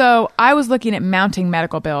 So I was looking at mounting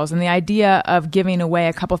medical bills and the idea of giving away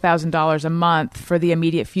a couple $1,000s a month for the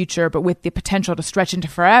immediate future, but with the potential to stretch into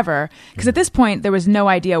forever. Because at this point, there was no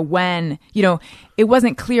idea when, it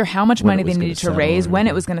wasn't clear how much money they needed to raise, when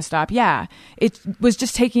it was going to stop. Yeah. It was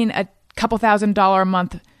just taking a couple $1,000s a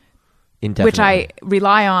month, which I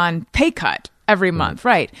rely on, pay cut every month.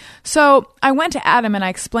 Right. So I went to Adam and I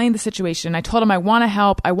explained the situation. I told him, I want to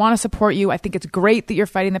help. I want to support you. I think it's great that you're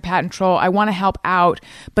fighting the patent troll. I want to help out.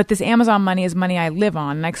 But this Amazon money is money I live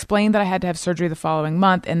on. And I explained that I had to have surgery the following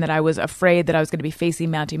month and that I was afraid that I was going to be facing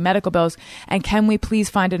mounting medical bills. And can we please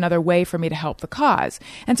find another way for me to help the cause?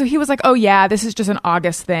 And so he was like, oh yeah, this is just an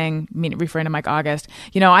August thing. Referring to Mike August.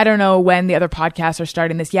 I don't know when the other podcasts are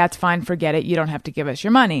starting this. Yeah, it's fine. Forget it. You don't have to give us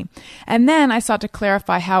your money. And then I sought to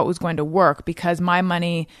clarify how it was going to work because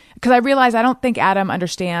I realized I don't think Adam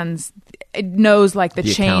knows like the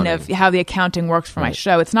chain of how the accounting works for my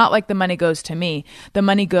show. It's not like the money goes to me. The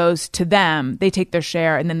money goes to them. They take their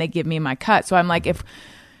share and then they give me my cut. So I'm like, if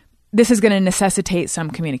this is going to necessitate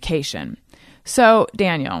some communication. So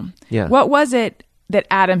Daniel, what was it that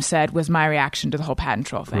Adam said was my reaction to the whole patent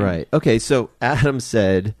troll thing? Right. Okay. So Adam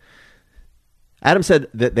said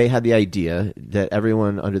that they had the idea that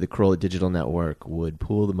everyone under the Corolla Digital Network would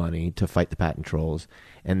pool the money to fight the patent trolls,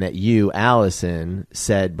 and that you, Alison,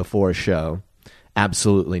 said before a show,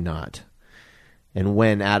 absolutely not. And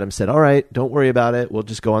when Adam said, all right, don't worry about it, we'll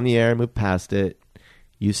just go on the air and move past it,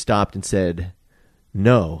 you stopped and said,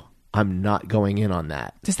 no, I'm not going in on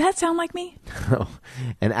that. Does that sound like me?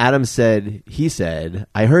 And Adam said,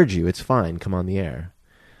 I heard you. It's fine. Come on the air.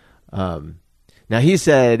 Now, he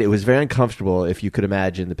said it was very uncomfortable, if you could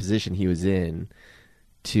imagine the position he was in,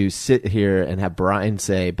 to sit here and have Brian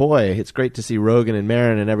say, boy, it's great to see Rogan and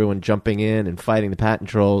Maron and everyone jumping in and fighting the patent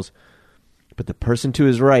trolls. But the person to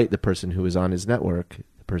his right, the person who was on his network,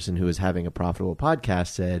 the person who was having a profitable podcast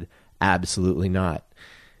said, absolutely not.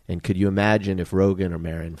 And could you imagine if Rogan or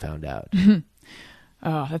Maron found out?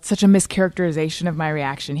 Oh, that's such a mischaracterization of my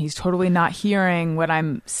reaction. He's totally not hearing what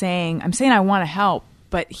I'm saying. I'm saying I want to help,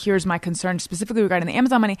 but here's my concern specifically regarding the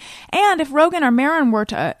Amazon money. And if Rogan or Maron were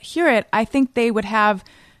to hear it, I think they would have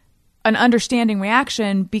an understanding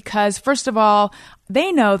reaction because, first of all,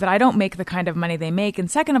 they know that I don't make the kind of money they make. And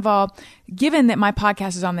second of all, given that my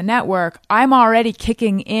podcast is on the network, I'm already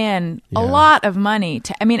kicking in a lot of money.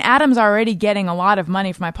 Adam's already getting a lot of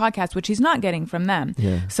money from my podcast, which he's not getting from them.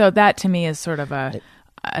 Yeah. So that to me is sort of a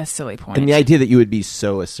silly point. And the idea that you would be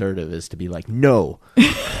so assertive is to be like, no,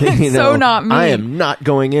 so not me. I am not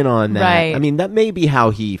going in on that. Right. I mean, that may be how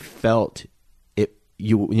he felt.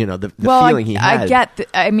 The feeling he had. I get.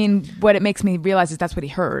 What it makes me realize is that's what he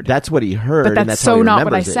heard. That's what he heard, but that's and that's so how he not what I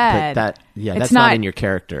remembers it. said. But that's not in your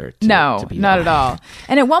character. No, to be not that. at all.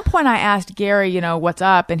 And at one point, I asked Gary, what's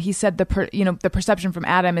up, and he said the perception from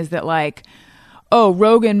Adam is that like, oh,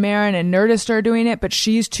 Rogan, Maron, and Nerdist are doing it, but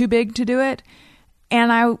she's too big to do it.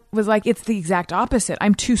 And I was like, it's the exact opposite.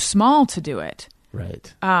 I'm too small to do it.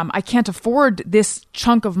 Right. I can't afford this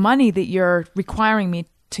chunk of money that you're requiring me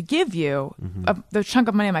to give you, the chunk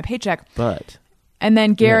of money on my paycheck. And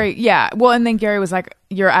then Gary, and then Gary was like,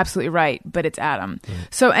 you're absolutely right, but it's Adam.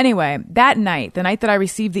 So anyway, that night, the night that I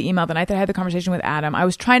received the email, the night that I had the conversation with Adam, I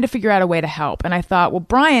was trying to figure out a way to help. And I thought, well,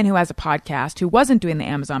 Brian, who has a podcast, who wasn't doing the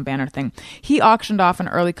Amazon banner thing, he auctioned off an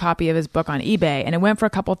early copy of his book on eBay, and it went for a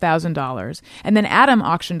couple $1,000s. And then Adam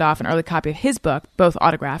auctioned off an early copy of his book, both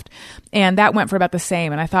autographed, and that went for about the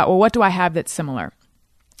same. And I thought, well, what do I have that's similar?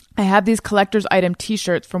 I have these collector's item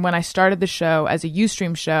t-shirts from when I started the show as a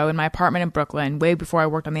Ustream show in my apartment in Brooklyn, way before I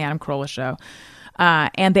worked on the Adam Carolla show.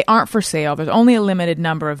 And they aren't for sale. There's only a limited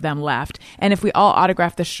number of them left. And if we all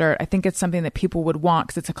autograph the shirt, I think it's something that people would want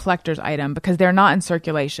because it's a collector's item because they're not in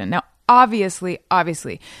circulation. Now, obviously,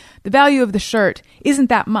 the value of the shirt isn't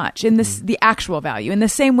that much in this, the actual value. In the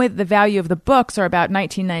same way that the value of the books are about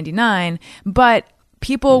 $19.99, but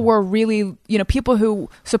people were really, people who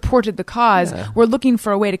supported the cause were looking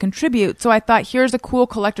for a way to contribute. So I thought, here's a cool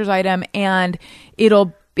collector's item, and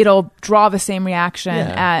it'll draw the same reaction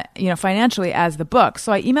financially as the book.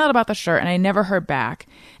 So I emailed about the shirt, and I never heard back.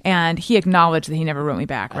 And he acknowledged that he never wrote me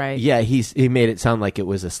back, right? He made it sound like it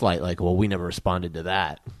was a slight, like, well, we never responded to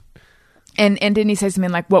that. And didn't he say something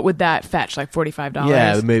like, what would that fetch, like $45?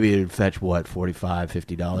 Yeah, maybe it'd fetch, what, $45,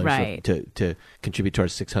 $50 right. to contribute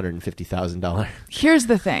towards $650,000. Here's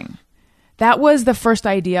the thing. That was the first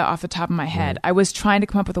idea off the top of my head. I was trying to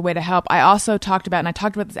come up with a way to help. I also talked about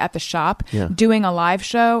this at the shop, doing a live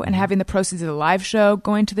show and having the proceeds of the live show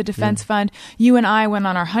going to the defense fund. You and I went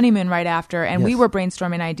on our honeymoon right after, and we were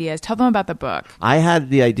brainstorming ideas. Tell them about the book. I had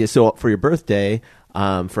the idea. So for your birthday,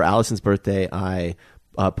 for Allison's birthday, I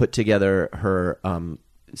put together her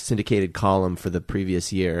syndicated column for the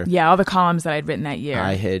previous year. Yeah, all the columns that I'd written that year.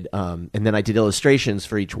 I had, and then I did illustrations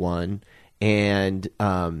for each one and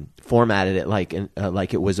formatted it like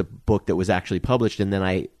it was a book that was actually published. And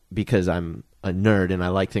then because I'm a nerd and I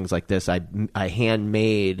like things like this, I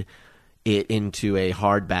handmade it into a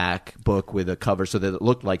hardback book with a cover so that it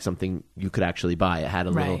looked like something you could actually buy. It had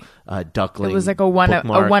a little duckling. It was like a one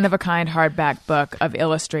of a kind hardback book of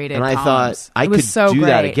illustrated. And I columns. thought I could do great.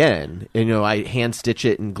 that again. I hand stitch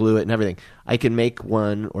it and glue it and everything. I can make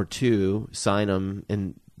one or two, sign them,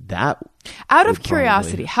 and that. Out of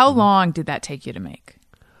curiosity, how long did that take you to make?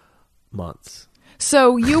 Months.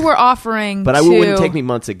 So you were offering, but it wouldn't take me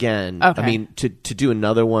months again. Okay. I mean, to do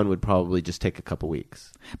another one would probably just take a couple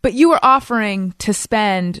weeks. But you were offering to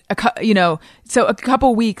spend a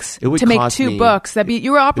couple weeks to make two books.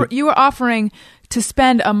 You were offering to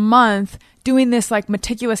spend a month doing this like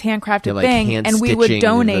meticulous handcrafted thing, and we would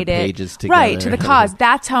donate it to the cause.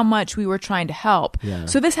 That's how much we were trying to help. Yeah.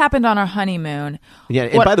 So this happened on our honeymoon. Yeah,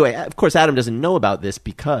 and by the way, of course, Adam doesn't know about this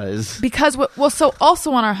because so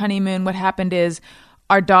also on our honeymoon, what happened is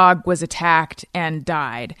our dog was attacked and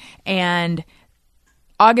died, and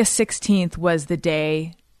August 16th was the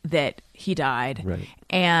day that he died. Right.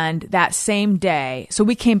 And that same day, so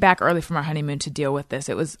we came back early from our honeymoon to deal with this.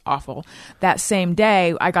 It was awful. That same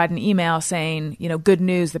day, I got an email saying, good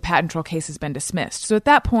news, the patent troll case has been dismissed. So at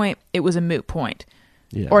that point, it was a moot point.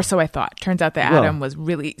 Yeah. Or so I thought. Turns out that Adam was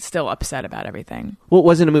really still upset about everything. Well, it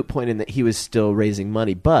wasn't a moot point in that he was still raising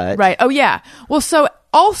money, but... Right. Oh, yeah. Well, so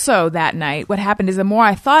also that night, what happened is the more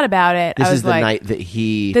I thought about it, I was like... This is the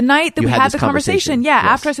night that The night that we had the conversation. Yeah.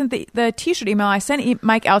 Yes. After I sent the T-shirt email, I sent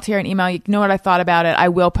Mike Altier an email. You know what I thought about it? I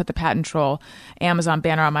will put the Patent Troll Amazon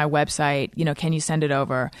banner on my website. You know, can you send it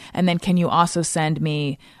over? And then can you also send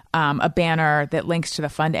me... a banner that links to the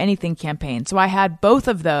Fund Anything campaign. So I had both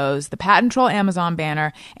of those, the Patent Troll Amazon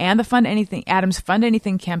banner and the Adam's Fund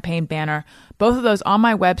Anything campaign banner, both of those on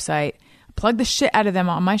my website, plugged the shit out of them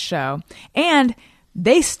on my show. And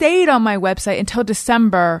they stayed on my website until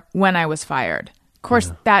December when I was fired. Of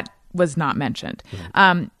course, that was not mentioned.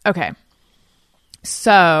 Okay.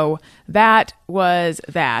 So that was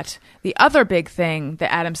that. The other big thing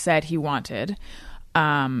that Adam said he wanted,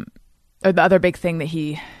 or the other big thing that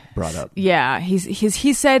he brought up. Yeah, he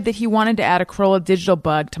said that he wanted to add a Corolla digital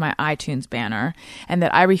bug to my iTunes banner, and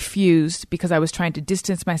that I refused because I was trying to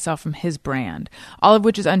distance myself from his brand. All of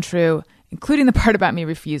which is untrue, including the part about me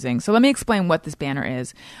refusing. So let me explain what this banner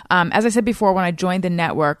is. As I said before, when I joined the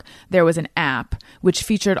network, there was an app which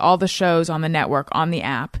featured all the shows on the network on the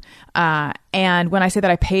app. And when I say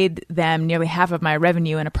that I paid them nearly half of my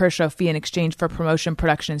revenue in a per show fee in exchange for promotion,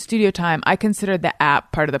 production, and studio time, I considered the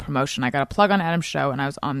app part of the promotion. I got a plug on Adam's show and I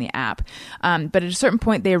was on the app. But at a certain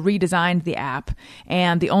point, they redesigned the app,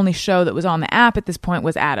 and the only show that was on the app at this point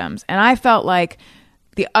was Adam's. And I felt like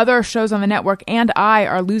the other shows on the network and I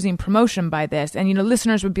are losing promotion by this. And, you know,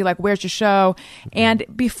 listeners would be like, where's your show? And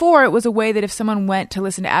before, it was a way that if someone went to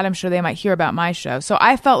listen to Adam's show, they might hear about my show. So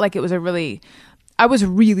I felt like it was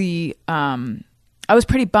I was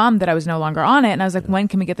pretty bummed that I was no longer on it. And I was like, when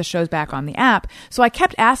can we get the shows back on the app? So I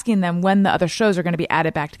kept asking them when the other shows are going to be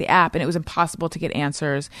added back to the app. And it was impossible to get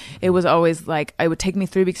answers. It was always like, it would take me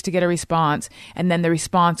 3 weeks to get a response. And then the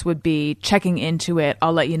response would be checking into it.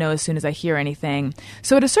 I'll let you know as soon as I hear anything.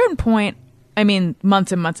 So at a certain point, I mean,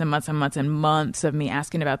 months and months and months and months and months of me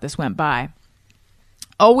asking about this went by.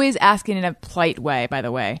 Always asking in a polite way, by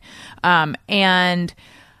the way. And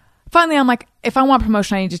finally, I'm like, if I want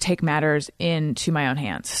promotion, I need to take matters into my own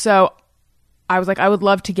hands. So I was like, I would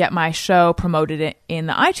love to get my show promoted in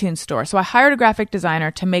the iTunes store. So I hired a graphic designer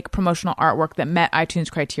to make promotional artwork that met iTunes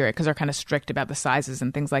criteria, because they're kind of strict about the sizes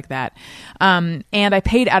and things like that. And I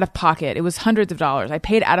paid out of pocket. It was hundreds of dollars. I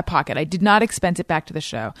paid out of pocket. I did not expense it back to the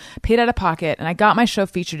show. Paid out of pocket, and I got my show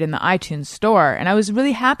featured in the iTunes store, and I was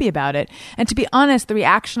really happy about it. And to be honest, the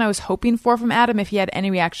reaction I was hoping for from Adam, if he had any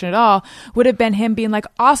reaction at all, would have been him being like,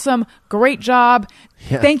 awesome, great job.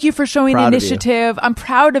 Yeah. Thank you for showing the initiative. I'm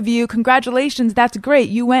proud of you. Congratulations. That's great.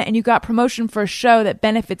 You went and you got promotion for a show that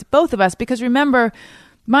benefits both of us. Because remember,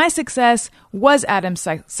 my success was Adam's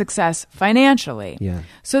success financially. Yeah.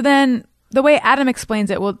 So then the way Adam explains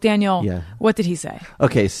it, well, Daniel, what did he say?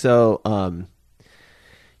 Okay, so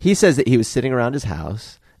he says that he was sitting around his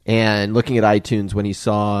house and looking at iTunes when he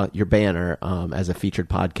saw your banner as a featured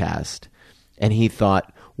podcast. And he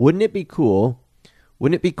thought, wouldn't it be cool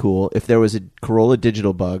if there was a Corolla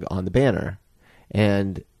digital bug on the banner?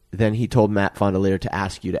 And then he told Matt Fondelier to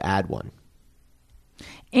ask you to add one.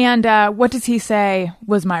 And what does he say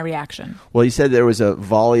was my reaction? Well, he said there was a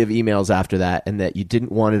volley of emails after that, and that you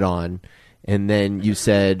didn't want it on. And then you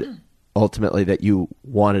said ultimately that you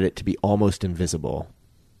wanted it to be almost invisible.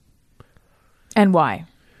 And why?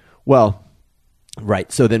 Well,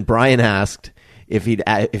 right. So then Brian asked if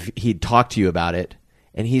he'd talked to you about it.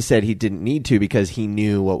 And he said he didn't need to because he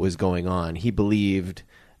knew what was going on. He believed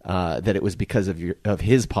that it was because of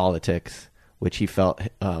his politics, which he felt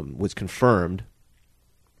was confirmed,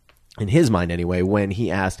 in his mind anyway, when he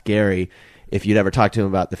asked Gary if you'd ever talked to him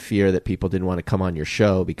about the fear that people didn't want to come on your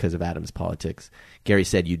show because of Adam's politics. Gary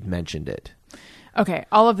said you'd mentioned it. Okay,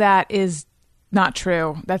 all of that is not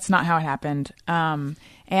true. That's not how it happened.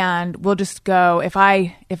 And we'll just go,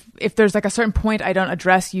 if there's like a certain point I don't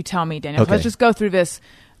address, you tell me, Daniel. Okay. So let's just go through this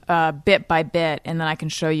bit by bit, and then I can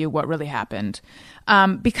show you what really happened.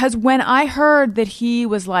 Because when I heard that he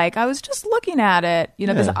was like, I was just looking at it,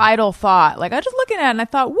 this idle thought, like I was just looking at it and I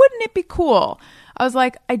thought, wouldn't it be cool? I was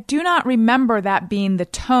like, I do not remember that being the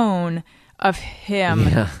tone of him.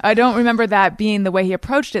 Yeah. I don't remember that being the way he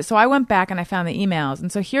approached it. So I went back and I found the emails.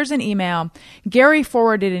 And so here's an email. Gary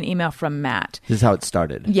forwarded an email from Matt. This is how it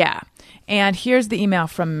started. Yeah. And here's the email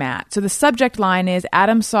from Matt. So the subject line is,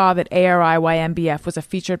 Adam saw that ARIYMBF was a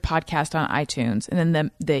featured podcast on iTunes. And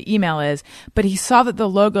then the email is, but he saw that the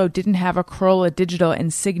logo didn't have a Corolla Digital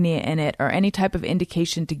insignia in it or any type of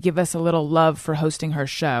indication to give us a little love for hosting her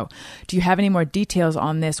show. Do you have any more details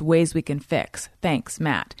on this, ways we can fix? Thanks,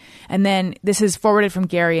 Matt. And then this is forwarded from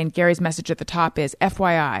Gary, and Gary's message at the top is,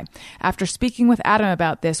 FYI, after speaking with Adam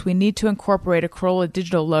about this, we need to incorporate a Corolla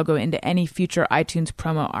Digital logo into any future iTunes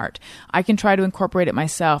promo art. I can try to incorporate it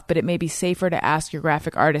myself, but it may be safer to ask your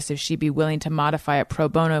graphic artist if she'd be willing to modify it pro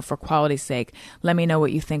bono for quality's sake. Let me know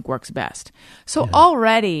what you think works best. So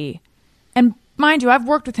already, and mind you, I've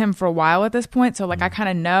worked with him for a while at this point, so like I kind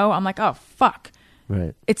of know. I'm like, oh, fuck.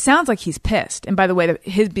 Right. It sounds like he's pissed. And by the way,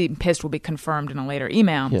 his being pissed will be confirmed in a later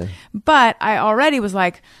email. Yeah. But I already was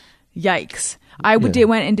like, yikes. I went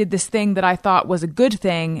and did this thing that I thought was a good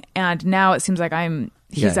thing, and now it seems like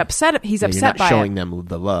he's upset. He's upset by it. You're not showing them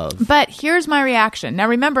the love. But here's my reaction. Now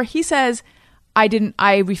remember, he says,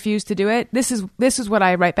 I refuse to do it. This is what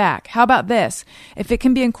I write back. How about this? If it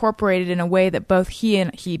can be incorporated in a way that both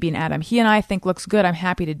he being Adam, he and I think looks good, I'm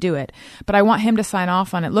happy to do it. But I want him to sign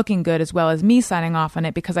off on it looking good as well as me signing off on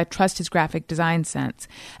it because I trust his graphic design sense.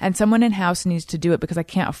 And someone in-house needs to do it because I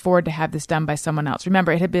can't afford to have this done by someone else.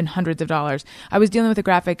 Remember, it had been hundreds of dollars. I was dealing with a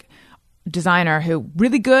graphic designer who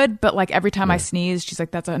really good, but like every time I sneezed, she's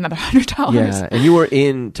like, that's another $100. Yeah, and you were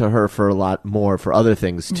into her for a lot more for other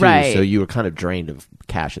things too, right. So you were kind of drained of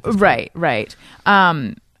cash at this point. Right.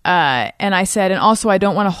 And I said, and also I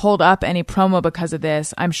don't want to hold up any promo because of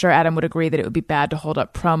this. I'm sure Adam would agree that it would be bad to hold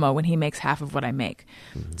up promo when he makes half of what I make.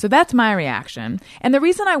 Mm-hmm. So that's my reaction. And the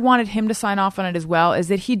reason I wanted him to sign off on it as well is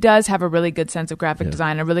that he does have a really good sense of graphic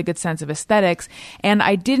design, a really good sense of aesthetics. And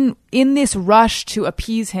I didn't, in this rush to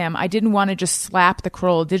appease him, I didn't want to just slap the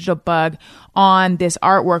Corolla Digital bug on this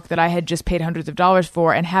artwork that I had just paid hundreds of dollars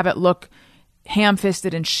for and have it look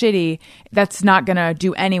ham-fisted and shitty. That's not going to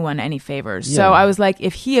do anyone any favors. Yeah. So I was like,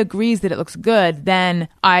 if he agrees that it looks good, then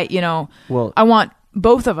I want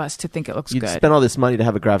both of us to think it looks good. You'd spend all this money to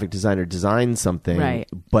have a graphic designer design something, right,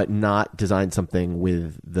 but not design something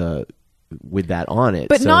with that on it.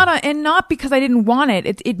 But not because I didn't want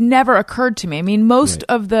it. It never occurred to me. I mean, most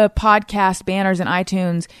of the podcast banners in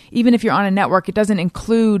iTunes, even if you're on a network, it doesn't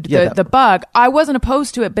include the bug. I wasn't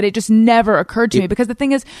opposed to it, but it just never occurred to me because the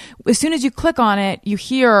thing is, as soon as you click on it, you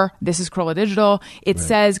hear this is Corolla Digital. It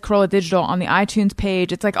says Corolla Digital on the iTunes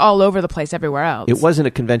page. It's like all over the place everywhere else. It wasn't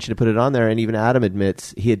a convention to put it on there, and even Adam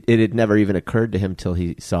admits it had never even occurred to him till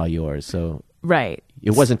he saw yours. So right.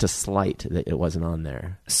 It wasn't a slight that it wasn't on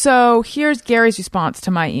there. So here's Gary's response to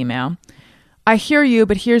my email. I hear you,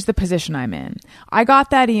 but here's the position I'm in. I got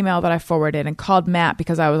that email that I forwarded and called Matt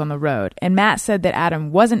because I was on the road. And Matt said that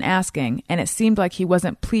Adam wasn't asking, and it seemed like he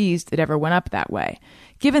wasn't pleased it ever went up that way.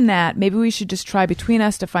 Given that, maybe we should just try between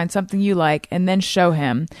us to find something you like and then show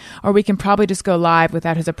him. Or we can probably just go live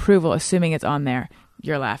without his approval, assuming it's on there.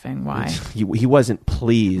 You're laughing. Why? He wasn't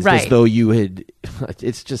pleased, right, as though you had...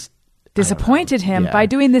 It's just... disappointed him by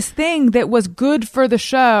doing this thing that was good for the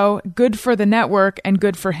show, good for the network, and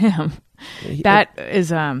good for him. That is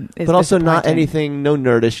but also not anything. No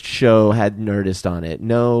Nerdist show had Nerdist on it.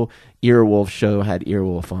 No Earwolf show had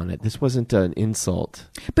Earwolf on it. This wasn't an insult.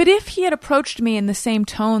 But if he had approached me in the same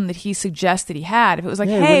tone that he suggested he had, if it was like,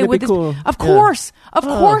 "Hey, would this?" Cool? Of course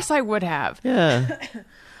I would have. Yeah,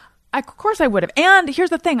 of course I would have. And here's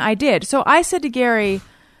the thing, I did. So I said to Gary.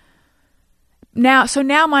 Now,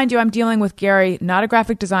 mind you, I'm dealing with Gary, not a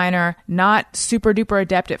graphic designer, not super duper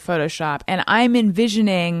adept at Photoshop, and I'm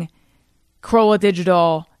envisioning Corolla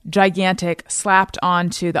Digital, gigantic, slapped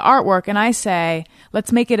onto the artwork, and I say,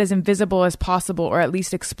 let's make it as invisible as possible, or at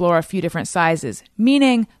least explore a few different sizes.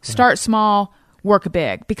 Meaning, start small, work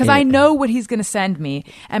big, because I know what he's going to send me.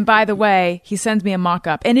 And by the way, he sends me a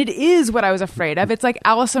mock-up, and it is what I was afraid of. It's like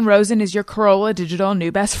Alison Rosen is your Corolla Digital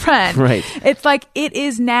new best friend. Right. It's like it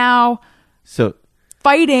is now. So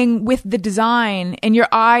fighting with the design, and your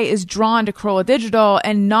eye is drawn to Corolla Digital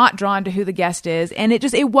and not drawn to who the guest is. And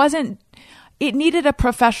it needed a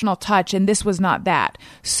professional touch, and this was not that.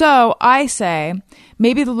 So I say,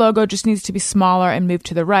 maybe the logo just needs to be smaller and move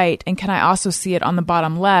to the right. And can I also see it on the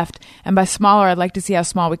bottom left? And by smaller, I'd like to see how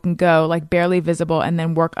small we can go, like barely visible, and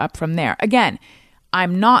then work up from there. Again,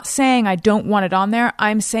 I'm not saying I don't want it on there.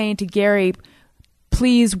 I'm saying to Gary,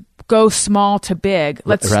 please go small to big.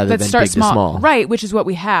 Let's start small. Right, which is what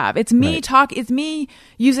we have. It's me it's me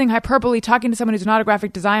using hyperbole, talking to someone who's not a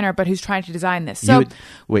graphic designer but who's trying to design this. So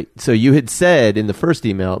so you had said in the first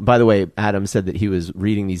email, by the way, Adam said that he was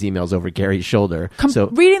reading these emails over Gary's shoulder.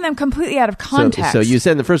 Reading them completely out of context. So you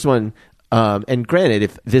said in the first one, And granted,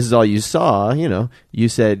 if this is all you saw, you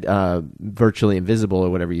said virtually invisible or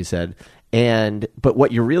whatever you said. But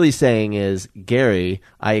what you're really saying is, Gary,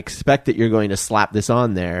 I expect that you're going to slap this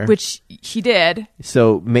on there. Which he did.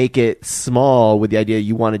 So make it small with the idea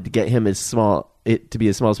you wanted to get him to be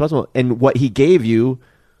as small as possible. And what he gave you,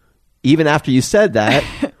 even after you said that,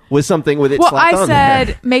 was something with it slapped on there. Well, I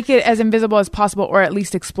said make it as invisible as possible, or at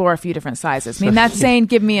least explore a few different sizes. I mean, that's saying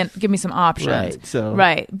give me some options.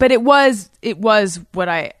 Right. But it was what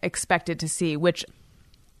I expected to see, which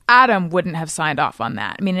Adam wouldn't have signed off on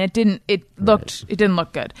that. I mean, it didn't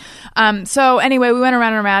look good. So anyway, we went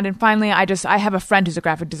around and around, and finally I have a friend who's a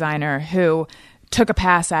graphic designer who took a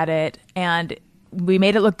pass at it, and we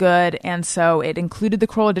made it look good. And so it included the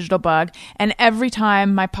Corolla Digital bug. And every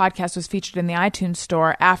time my podcast was featured in the iTunes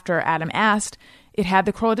store after Adam asked, it had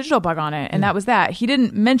the Corolla Digital bug on it. And that was that. He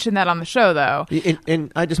didn't mention that on the show, though.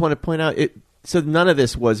 And I just want to point out, so none of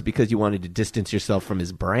this was because you wanted to distance yourself from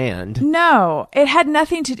his brand. No, it had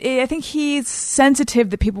nothing to. I think he's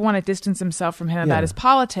sensitive that people want to distance himself from him about his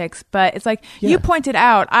politics. But it's like you pointed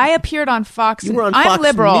out, I appeared on Fox. You were on I'm Fox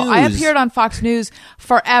liberal. News. I appeared on Fox News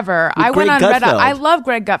forever. With I went Greg on Reddit. Gutfeld. I love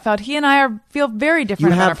Greg Gutfeld. He and I feel very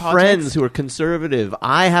different. You about have our politics. friends who are conservative.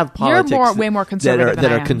 I have politics. You're way more conservative that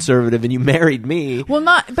than I are am. conservative, and you married me. Well,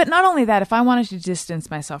 not only that. If I wanted to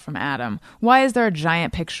distance myself from Adam, why is there a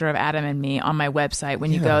giant picture of Adam and me on my website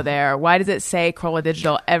when you go there? Why does it say Corolla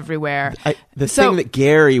Digital everywhere? The thing that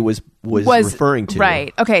Gary was referring to.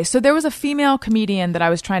 Right. Okay. So there was a female comedian that I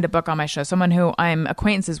was trying to book on my show, someone who I'm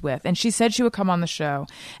acquaintances with, and she said she would come on the show,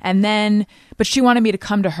 but she wanted me to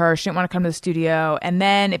come to her. She didn't want to come to the studio, and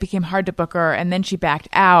then it became hard to book her, and then she backed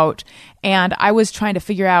out, and I was trying to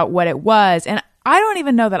figure out what it was, and I don't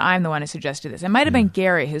even know that I'm the one who suggested this. It might have been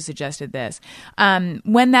Gary who suggested this.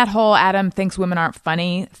 When that whole Adam thinks women aren't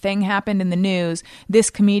funny thing happened in the news, this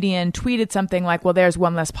comedian tweeted something like, well, there's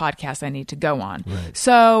one less podcast I need to go on. Right.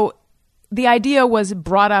 So the idea was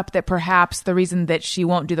brought up that perhaps the reason that she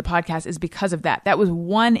won't do the podcast is because of that. That was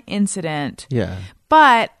one incident. Yeah.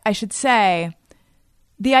 But I should say,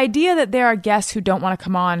 the idea that there are guests who don't want to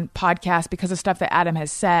come on podcasts because of stuff that Adam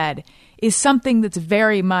has said is something that's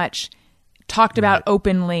very much talked about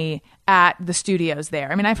openly at the studios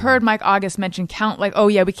there. I mean, I've heard Mike August mention oh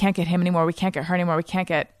yeah, we can't get him anymore. We can't get her anymore. We can't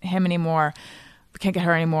get him anymore. We can't get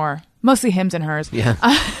her anymore. Mostly hims and hers. Yeah.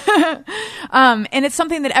 And it's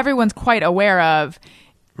something that everyone's quite aware of.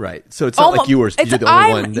 Right. So it's not like you're the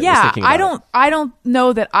only one that was thinking about it. I don't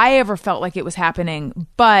know that I ever felt like it was happening,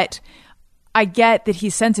 but I get that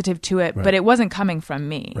he's sensitive to it, but it wasn't coming from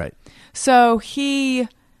me. Right. So he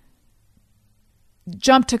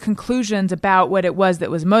jumped to conclusions about what it was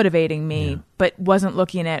that was motivating me, but wasn't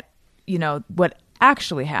looking at, what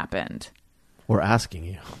actually happened. Or asking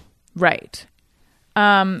you. Right.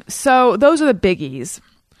 So those are the biggies.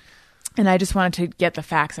 And I just wanted to get the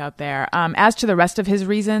facts out there. As to the rest of his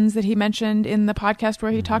reasons that he mentioned in the podcast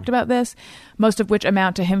where he talked about this, most of which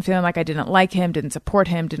amount to him feeling like I didn't like him, didn't support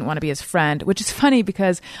him, didn't want to be his friend, which is funny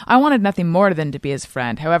because I wanted nothing more than to be his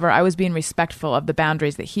friend. However, I was being respectful of the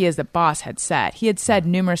boundaries that he as the boss had set. He had said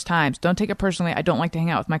numerous times, don't take it personally. I don't like to hang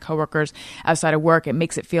out with my coworkers outside of work. It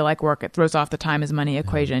makes it feel like work. It throws off the time is money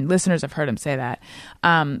equation. Listeners have heard him say that.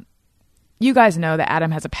 You guys know that Adam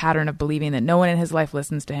has a pattern of believing that no one in his life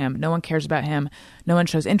listens to him, no one cares about him, no one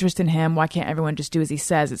shows interest in him, why can't everyone just do as he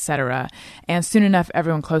says, etc. And soon enough,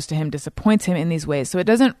 everyone close to him disappoints him in these ways. So it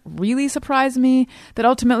doesn't really surprise me that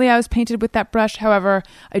ultimately I was painted with that brush. However,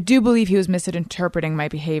 I do believe he was misinterpreting my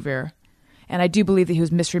behavior, and I do believe that he was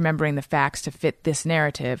misremembering the facts to fit this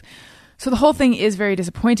narrative. So the whole thing is very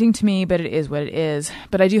disappointing to me, but it is what it is.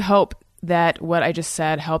 But I do hope that what I just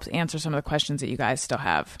said helps answer some of the questions that you guys still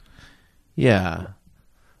have. Yeah.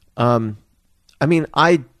 I mean,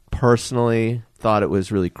 I personally thought it was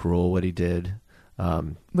really cruel what he did.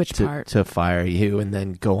 Which part? To fire you and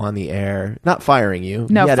then go on the air. Not firing you.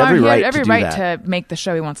 No, he had every right to make the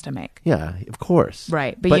show he wants to make. Yeah, of course.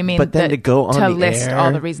 Right. But you mean but then to go on to the list air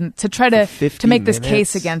all the reasons, to try to make this minutes,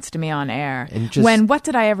 case against me on air. And just, when what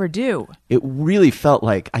did I ever do? It really felt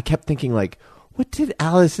like, I kept thinking like, what did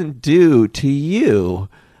Alison do to you?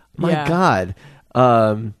 My God.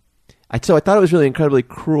 So I thought it was really incredibly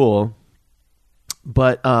cruel,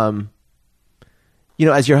 but,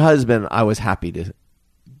 as your husband, I was happy to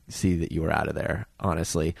see that you were out of there,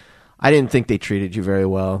 honestly. I didn't think they treated you very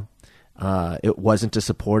well. It wasn't a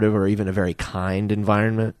supportive or even a very kind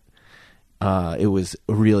environment. It was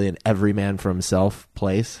really an every man for himself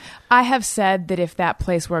place. I have said that if that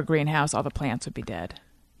place were a greenhouse, all the plants would be dead.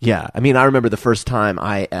 Yeah. I mean, I remember the first time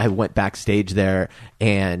I went backstage there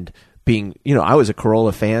and being, I was a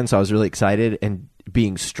Corolla fan, so I was really excited. And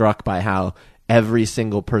being struck by how every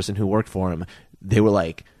single person who worked for him, they were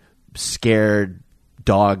like scared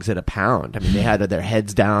dogs at a pound. I mean, they had their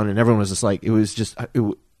heads down, and everyone was just like, it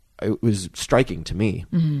was striking to me.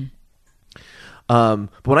 Mm-hmm.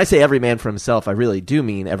 But when I say every man for himself, I really do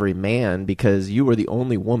mean every man, because you were the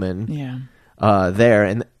only woman there,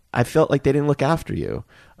 and I felt like they didn't look after you.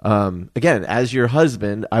 Again, as your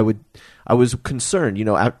husband, I was concerned,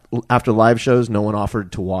 after live shows, no one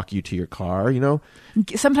offered to walk you to your car,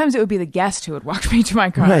 Sometimes it would be the guest who would walk me to my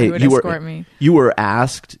car, right. who would escort me. You were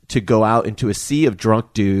asked to go out into a sea of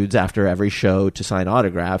drunk dudes after every show to sign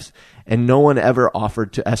autographs, and no one ever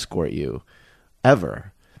offered to escort you,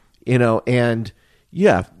 ever. And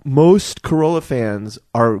yeah, most Carolla fans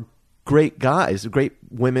are great guys, great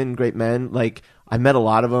women, great men. Like, I met a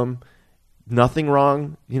lot of them. Nothing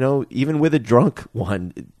wrong, even with a drunk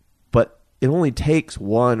one. But it only takes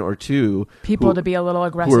one or two people to be a little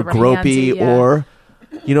aggressive, who are gropey, handsy, or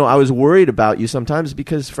I was worried about you sometimes,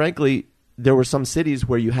 because frankly, there were some cities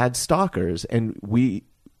where you had stalkers, and we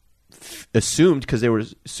assumed, because they were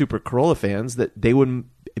super Carolla fans, that they wouldn't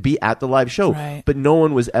be at the live show, right. But no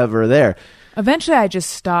one was ever there. Eventually, I just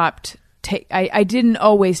stopped. I didn't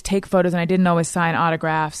always take photos, and I didn't always sign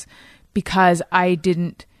autographs, because I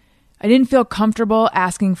didn't feel comfortable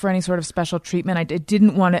asking for any sort of special treatment. I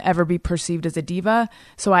didn't want to ever be perceived as a diva,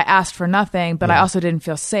 so I asked for nothing, but I also didn't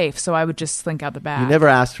feel safe, so I would just slink out the back. You never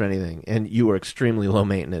asked for anything, and you were extremely low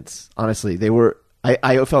maintenance. Honestly, they were.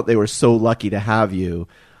 I felt they were so lucky to have you,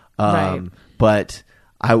 right. But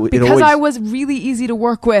I was really easy to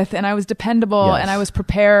work with, and I was dependable, yes. and I was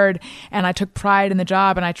prepared, and I took pride in the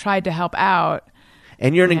job, and I tried to help out.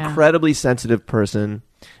 And you're an incredibly sensitive person,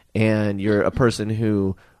 and you're a person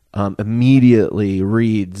who immediately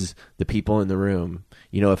reads the people in the room.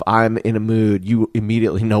 If I'm in a mood, you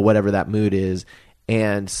immediately know whatever that mood is.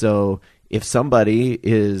 And so if somebody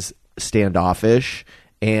is standoffish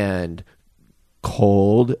and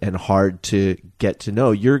cold and hard to get to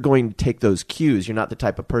know, you're going to take those cues. You're not the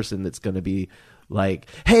type of person that's going to be like,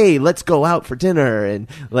 hey, let's go out for dinner. And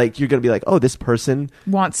like, you're going to be like, oh, this person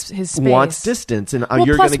wants his space, wants distance. And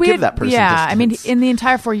you're going to give that person distance. I mean, in the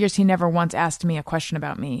entire 4 years, he never once asked me a question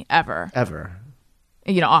about me, ever.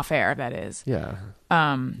 Off air, that is. Yeah.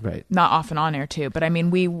 Right. Not off and on air too. But I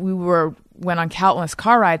mean, we went on countless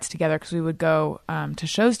car rides together, because we would go to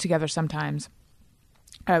shows together sometimes.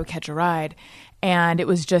 I would catch a ride, and it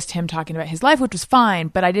was just him talking about his life, which was fine,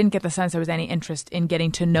 but I didn't get the sense there was any interest in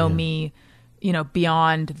getting to know me,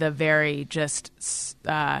 beyond the very just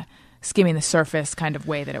skimming the surface kind of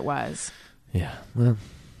way that it was. Yeah. Well,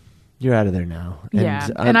 you're out of there now.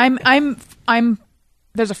 And, and I'm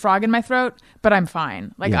there's a frog in my throat, but I'm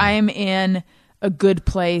fine. Like, I am in a good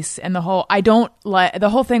place, and the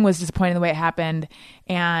whole thing was disappointing the way it happened,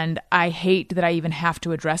 and I hate that I even have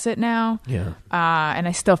to address it now. Yeah. And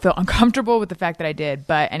I still feel uncomfortable with the fact that I did,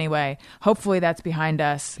 but anyway, hopefully that's behind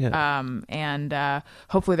us. Yeah. And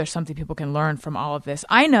hopefully there's something people can learn from all of this.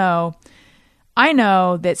 I know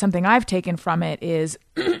that something I've taken from it is,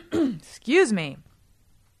 excuse me,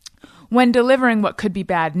 when delivering what could be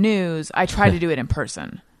bad news, I try to do it in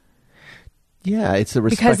person. Yeah, it's a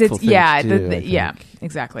respectful thing to do,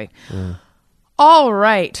 exactly. Yeah. All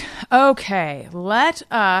right. Okay, let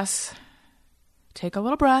us take a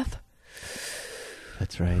little breath.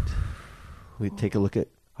 That's right. We take a look at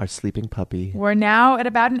our sleeping puppy. We're now at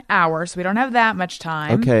about an hour, so we don't have that much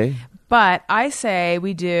time. Okay. But I say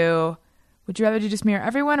we do, would you rather do Just Me or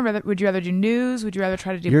Everyone, or would you rather do news? Would you rather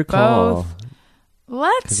try to do Your both? Call.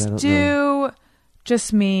 Let's do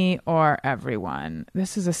Just Me or Everyone.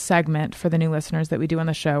 This is a segment for the new listeners that we do on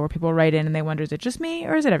the show where people write in and they wonder, is it just me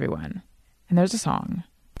or is it everyone? And there's a song.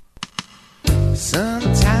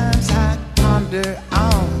 Sometimes I ponder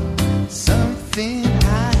on something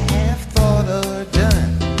I have thought or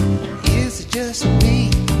done. Is it just me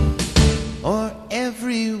or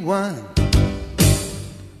everyone?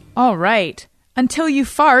 All right. Until You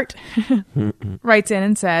Fart writes in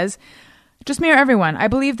and says, Just Me or Everyone. I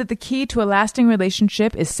believe that the key to a lasting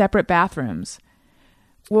relationship is separate bathrooms.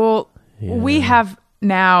 Well, we have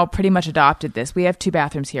now pretty much adopted this. We have 2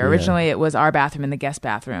 bathrooms here. Originally, it was our bathroom and the guest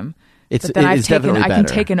bathroom. But then I've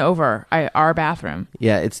taken over our bathroom.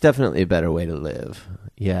 Yeah, it's definitely a better way to live.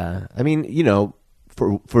 Yeah. I mean,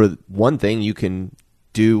 for one thing, you can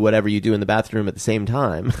do whatever you do in the bathroom at the same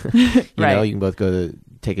time. You know, you can both go to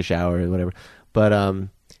take a shower or whatever. But,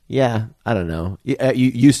 yeah, I don't know.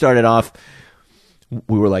 You started off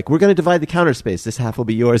we were like, we're going to divide the counter space. This half will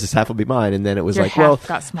be yours. This half will be mine. And then it was Your like, half well,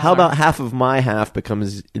 got smaller. how about half of my half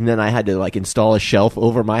becomes, and then I had to like install a shelf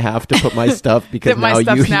over my half to put my stuff because That my now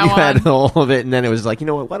stuff's you now had on. all of it. And then it was like, you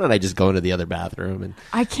know what? Why don't I just go into the other bathroom? And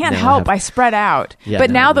I can't now help. have- I spread out. Yeah, but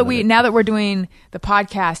no, now that no. now that we're doing the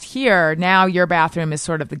podcast here, now your bathroom is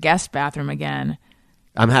sort of the guest bathroom again.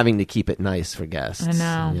 I'm having to keep it nice for guests. I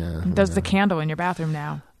know. Yeah, There's the candle in your bathroom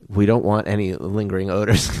now. we don't want any lingering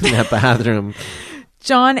odors in that bathroom.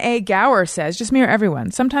 John A. Gower says, just mirror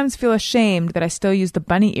everyone. Sometimes feel ashamed that I still use the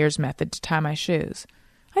bunny ears method to tie my shoes.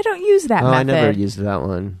 I don't use that method. I never used that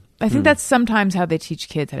one. I think that's sometimes how they teach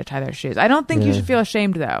kids how to tie their shoes. I don't think you should feel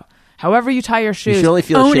ashamed, though. However you tie your shoes, You should only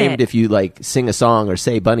feel own ashamed it. if you like sing a song or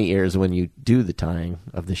say bunny ears when you do the tying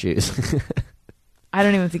of the shoes. I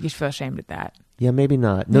don't even think you should feel ashamed at that. Yeah, maybe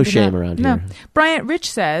not. No Maybe shame not. around No. here. Bryant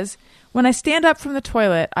Rich says, when I stand up from the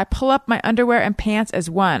toilet, I pull up my underwear and pants as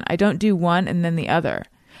one. I don't do one and then the other.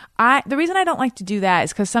 The reason I don't like to do that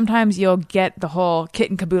is because sometimes you'll get the whole kit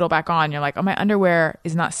and caboodle back on. You're like, oh, my underwear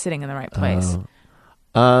is not sitting in the right place.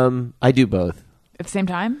 I do both. At the same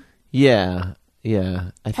time? Yeah.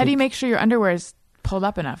 How do you make sure your underwear is pulled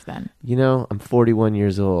up enough then? You know, I'm 41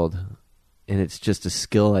 years old, and it's just a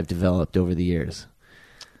skill I've developed over the years.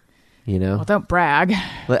 You know? Well, don't brag.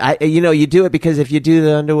 You do it because if you do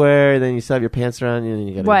the underwear, then you still have your pants around you, and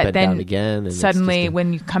you got to bed down again. And Suddenly,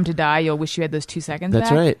 when you come to die, you'll wish you had those 2 seconds That's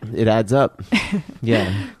back? right. It adds up.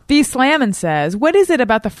 Yeah. B. Slammin says, what is it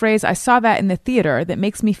about the phrase, I saw that in the theater, that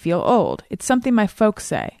makes me feel old? It's something my folks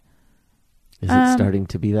say. Is it starting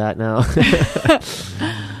to be that now?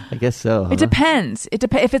 I guess so. Huh? It depends.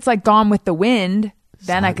 If it's like Gone with the Wind,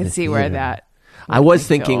 then I could see where that... I was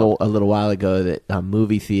thinking a little while ago that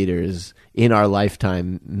movie theaters in our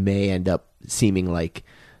lifetime may end up seeming like,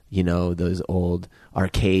 you know, those old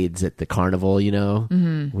arcades at the carnival, you know,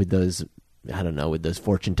 with those, I don't know, with those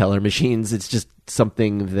fortune teller machines. It's just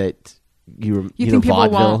something that you think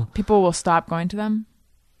vaudeville. people will stop going to them?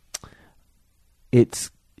 It's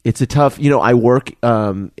a tough, you know, I work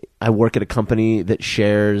at a company that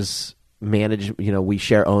shares we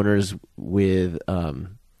share owners with,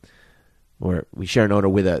 or we share an owner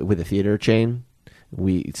with a theater chain.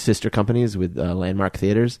 We sister companies with Landmark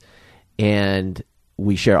Theaters, and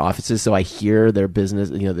we share offices. So I hear their business,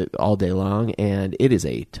 you know, all day long, and it is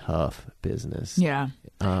a tough business. Yeah,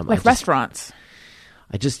 like restaurants.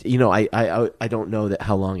 I just, you know, I don't know that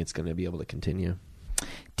how long it's going to be able to continue.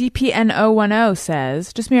 DPNO10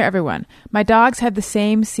 says, just mirror everyone. My dogs have the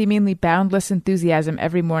same seemingly boundless enthusiasm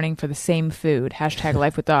every morning for the same food. #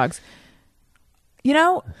 life with dogs. You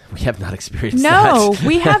know, we have not experienced that. No,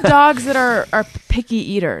 we have dogs that are picky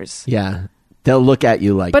eaters. Yeah, they'll look at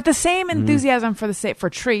you like. But the same enthusiasm for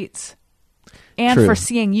treats and True. for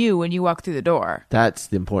seeing you when you walk through the door. That's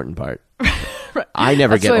the important part. I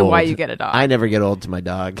never That's get really old. why you get a dog. I never get old to my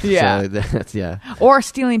dog. Yeah. So that's, yeah. Or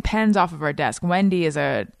stealing pens off of our desk. Wendy is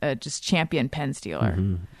a just champion pen stealer.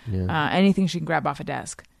 Yeah. Anything she can grab off a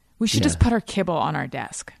desk. We should just put her kibble on our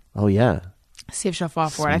desk. Oh, yeah. See if she'll fall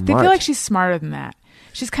for it. I Smart. feel like she's smarter than that.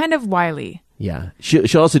 She's kind of wily. Yeah.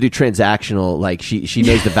 She'll also do transactional, like she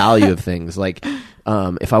knows the value of things. Like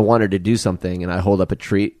if I want her to do something and I hold up a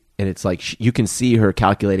treat and it's like you can see her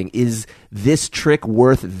calculating, is this trick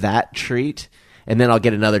worth that treat? And then I'll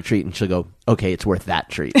get another treat and she'll go, okay, it's worth that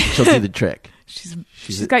treat. She'll do the trick.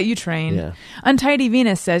 She's got you trained. Yeah. Untidy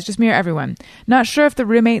Venus says, just mirror everyone. Not sure if the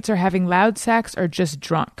roommates are having loud sex or just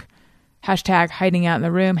drunk. # hiding out in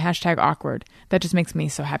the room. # awkward. That just makes me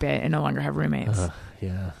so happy I no longer have roommates.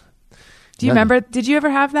 Yeah. Do you remember? Did you ever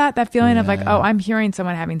have that feeling of like, oh, I'm hearing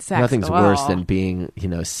someone having sex? Nothing's worse than being, you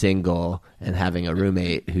know, single and having a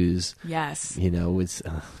roommate who's, yes, you know, was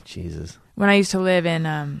Jesus. When I used to live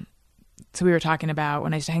in, so we were talking about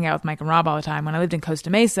when I used to hang out with Mike and Rob all the time. When I lived in Costa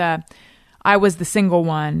Mesa, I was the single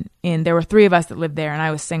one, and there were 3 of us that lived there, and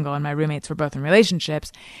I was single, and my roommates were both in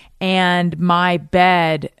relationships. And my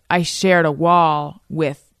bed, I shared a wall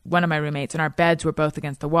with one of my roommates, and our beds were both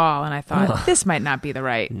against the wall. And I thought, this might not be the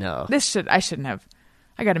right. No, I shouldn't have.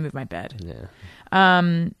 I got to move my bed. Yeah.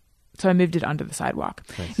 So I moved it onto the sidewalk.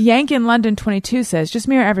 Nice. Yank in London 22 says, just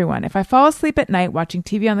mirror everyone. If I fall asleep at night watching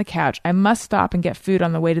TV on the couch, I must stop and get food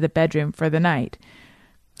on the way to the bedroom for the night.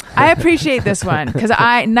 I appreciate this one because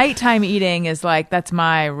nighttime eating is like, that's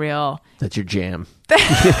your jam.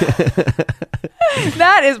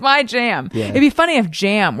 That is my jam. Yeah. It'd be funny if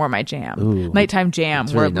jam were my jam. Ooh, nighttime jam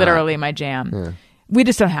were really literally my jam. Yeah. We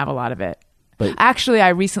just don't have a lot of it. But actually, I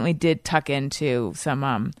recently did tuck into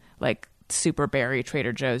some like super berry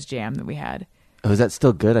Trader Joe's jam that we had. Oh, is that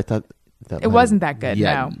still good? I thought it wasn't that good.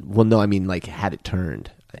 Yeah. No. Well, no, I mean like had it turned.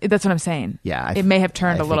 That's what I'm saying. Yeah. It may have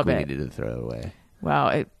turned a little bit. We needed to throw it away.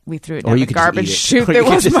 Well, we threw it Or down you the could just garbage eat it. chute Or you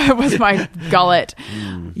that could was my gullet.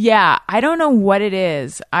 Yeah, I don't know what it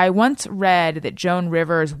is. I once read that Joan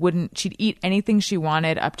Rivers she'd eat anything she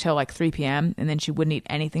wanted up till like 3 p.m. and then she wouldn't eat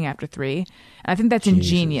anything after 3. And I think that's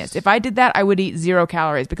ingenious. If I did that, I would eat 0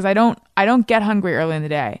 calories because I don't get hungry early in the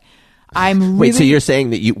day. Wait, so you're saying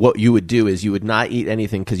that what you would do is you would not eat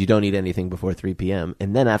anything because you don't eat anything before 3 p.m.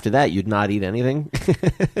 and then after that you'd not eat anything?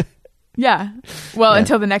 Yeah. Well,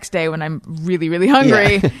 until the next day when I'm really, really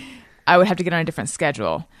hungry, I would have to get on a different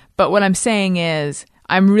schedule. But what I'm saying is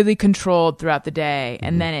I'm really controlled throughout the day.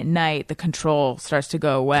 And then at night, the control starts to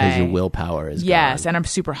go away. Because your willpower is gone. And I'm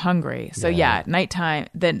super hungry. So nighttime,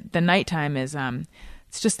 the nighttime is,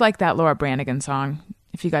 it's just like that Laura Branigan song.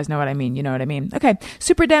 If you guys know what I mean, you know what I mean. Okay.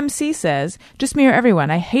 Super Dem C says, just me or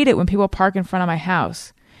everyone. I hate it when people park in front of my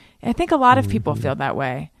house. I think a lot of people feel that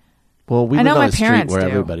way. Well, we I know live on my a street parents where do.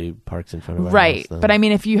 everybody parks in front of our right. house. But I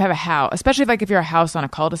mean, if you have a house, especially if you're a house on a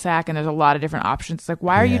cul-de-sac and there's a lot of different options, it's like,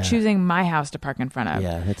 why are you choosing my house to park in front of?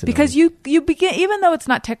 Yeah, that's because you begin, even though it's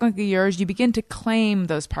not technically yours, you begin to claim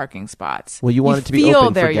those parking spots. Well, you want it to be feel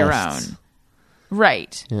open they're for your guests. own.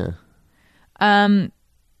 Right. Yeah.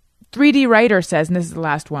 3D Writer says, and this is the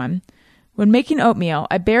last one, when making oatmeal,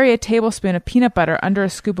 I bury a tablespoon of peanut butter under a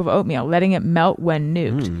scoop of oatmeal, letting it melt when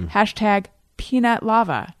nuked. Hashtag peanut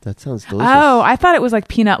lava. That sounds delicious. Oh, I thought it was like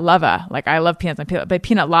peanut lava. Like I love peanuts and peanut, but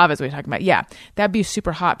peanut lava is what you're talking about. Yeah, that'd be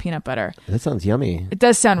super hot peanut butter. That sounds yummy. It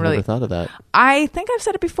does sound really. Never thought of that. I think I've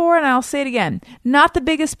said it before, and I'll say it again. Not the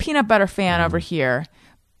biggest peanut butter fan over here,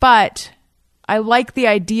 but I like the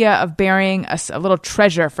idea of burying a little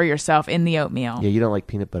treasure for yourself in the oatmeal. Yeah, you don't like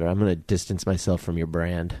peanut butter. I'm going to distance myself from your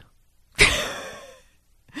brand.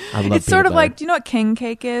 I love it's sort of butter. like, do you know what king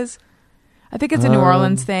cake is? I think it's a New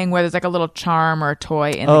Orleans thing where there's like a little charm or a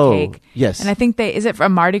toy in the cake. Yes. And I think is it a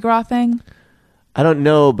Mardi Gras thing? I don't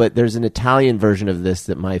know, but there's an Italian version of this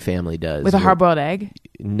that my family does. With a hard-boiled egg?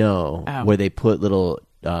 No. Oh. Where they put little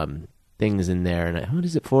things in there. And what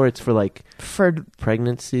is it for? It's for like for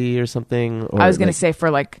pregnancy or something? Or I was going to say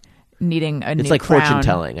for like needing a new It's like crown. fortune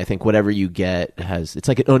telling. I think whatever you get has... It's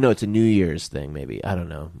like... it's a New Year's thing maybe. I don't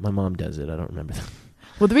know. My mom does it. I don't remember that.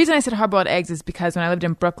 Well, the reason I said hard-boiled eggs is because when I lived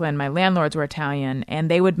in Brooklyn, my landlords were Italian,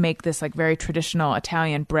 and they would make this like very traditional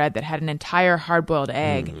Italian bread that had an entire hard-boiled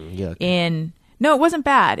egg in... No, it wasn't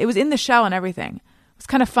bad. It was in the shell and everything. It was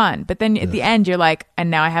kind of fun. But then at the end, you're like,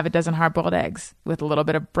 and now I have a dozen hard-boiled eggs with a little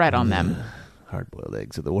bit of bread on them. Hard-boiled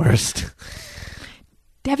eggs are the worst.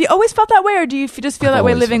 Have you always felt that way, or do you just feel that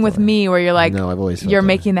way living with me, where you're like, no, I've always felt you're that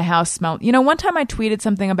making the house smell? You know, one time I tweeted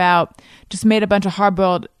something about just made a bunch of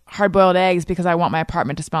hard-boiled eggs because I want my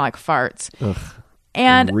apartment to smell like farts. Ugh.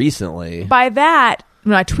 And recently, by that,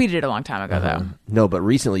 no, I tweeted it a long time ago, though. No, but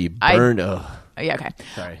recently you burned. Yeah, okay.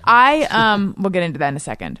 Sorry. We'll get into that in a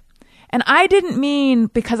second. And I didn't mean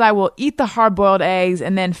because I will eat the hard-boiled eggs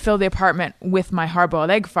and then fill the apartment with my hard-boiled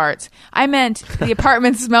egg farts. I meant the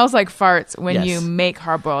apartment smells like farts when you make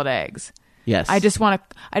hard-boiled eggs. Yes. I just want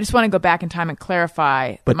to go back in time and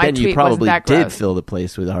clarify. But my then tweet you probably wasn't that did gross. fill the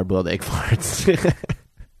place with hard-boiled egg farts.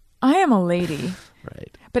 I am a lady.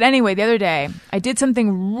 Right. But anyway, the other day, I did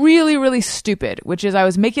something really, really stupid, which is I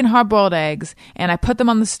was making hard-boiled eggs, and I put them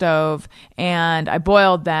on the stove, and I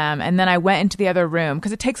boiled them, and then I went into the other room,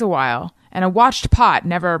 because it takes a while, and a watched pot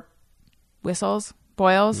never boils.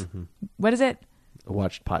 Mm-hmm. What is it? A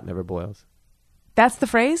watched pot never boils. That's the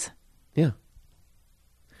phrase? Yeah.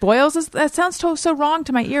 Boils? That sounds so wrong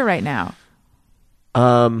to my ear right now.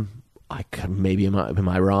 Maybe am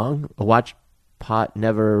I wrong? A watched pot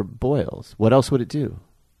never boils. What else would it do?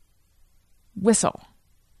 Whistle.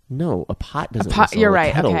 No, a pot doesn't whistle. You're a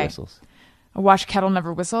right. kettle Okay. whistles. A watched kettle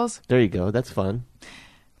never whistles? There you go. That's fun.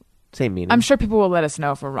 Same meaning. I'm sure people will let us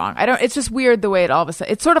know if we're wrong. It's just weird the way it all of a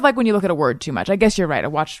sudden... It's sort of like when you look at a word too much. I guess you're right. A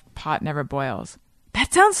watched pot never boils.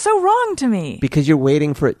 That sounds so wrong to me. Because you're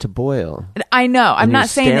waiting for it to boil. I know. I'm not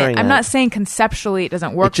saying staring that. I'm at not saying conceptually it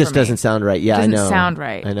doesn't work. It just for me. doesn't sound right. Yeah, it doesn't I know. sound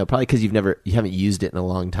right. I know. Probably because you haven't used it in a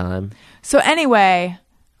long time. So anyway,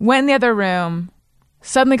 went in the other room,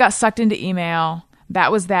 suddenly got sucked into email. That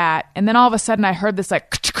was that. And then all of a sudden I heard this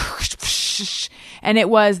like, and it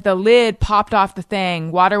was the lid popped off the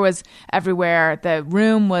thing. Water was everywhere. The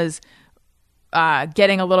room was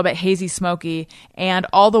getting a little bit hazy, smoky, and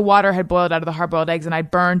all the water had boiled out of the hard-boiled eggs, and I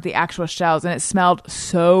burned the actual shells, and it smelled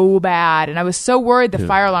so bad. And I was so worried the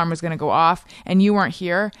fire alarm was going to go off, and you weren't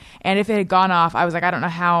here. And if it had gone off, I was like, I don't know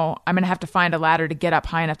how. I'm going to have to find a ladder to get up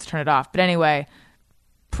high enough to turn it off. But anyway,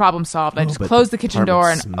 problem solved. I just closed the kitchen door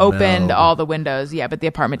and opened all the windows. Yeah, but the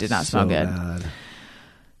apartment did not smell good. Bad.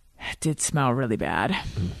 It did smell really bad.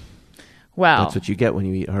 Well, that's what you get when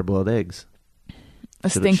you eat hard-boiled eggs. A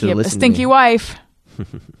stinky wife.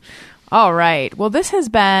 All right. Well, this has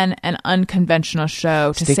been an unconventional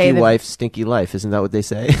show. To Stinky say that, wife, stinky life. Isn't that what they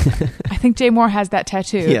say? I think Jay Moore has that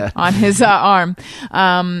tattoo on his arm.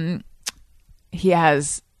 He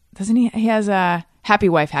has, doesn't he? He has a happy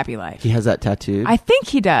wife, happy life. He has that tattooed? I think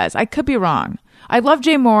he does. I could be wrong. I love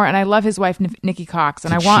Jay Moore and I love his wife, Nikki Cox.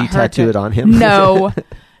 And Did I want she her tattoo it on him? No.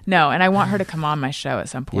 No, and I want her to come on my show at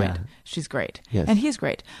some point. Yeah. She's great. Yes. And he's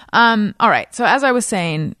great. All right. So as I was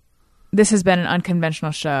saying, this has been an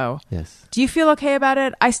unconventional show. Yes. Do you feel okay about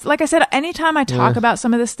it? Like I said, anytime I talk about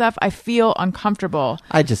some of this stuff, I feel uncomfortable.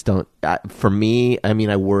 I just don't. For me, I mean,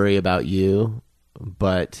 I worry about you,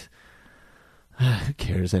 but who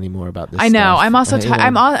cares anymore about this I know. stuff? I'm also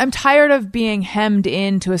I'm tired of being hemmed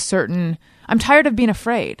into a certain... I'm tired of being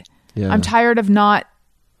afraid. Yeah. I'm tired of not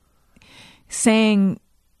saying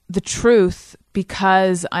the truth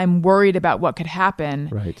because I'm worried about what could happen.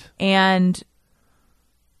 Right. And...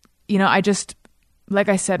 You know, I just, like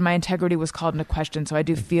I said, my integrity was called into question. So I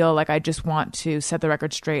do feel like I just want to set the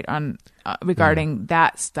record straight on regarding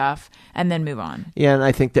that stuff and then move on. Yeah, and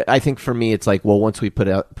I think for me, it's like, well, once we put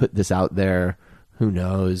this out there, who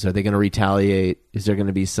knows? Are they going to retaliate? Is there going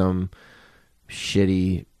to be some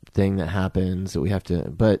shitty thing that happens that we have to?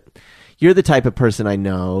 But you're the type of person I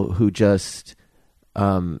know who just,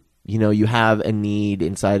 you have a need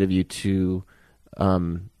inside of you to.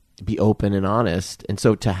 Be open and honest, and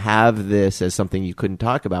so to have this as something you couldn't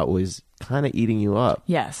talk about was kind of eating you up.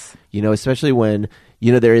 Yes, especially when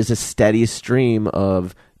there is a steady stream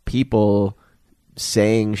of people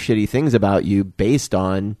saying shitty things about you based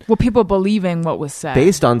on people believing what was said,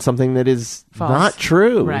 based on something that is false. Not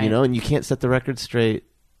true. Right. And you can't set the record straight.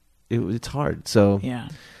 It's hard. So yeah,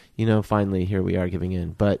 finally here we are giving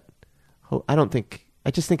in, but I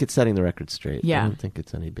just think it's setting the record straight. Yeah. I don't think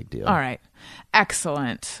it's any big deal. All right.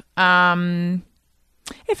 Excellent.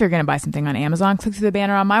 If you're going to buy something on Amazon, click through the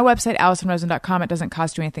banner on my website, AlisonRosen.com. It doesn't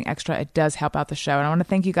cost you anything extra. It does help out the show. And I want to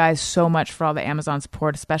thank you guys so much for all the Amazon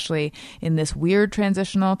support, especially in this weird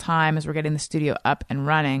transitional time as we're getting the studio up and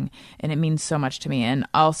running. And it means so much to me. And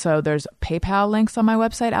also there's PayPal links on my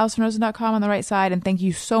website, AlisonRosen.com on the right side. And thank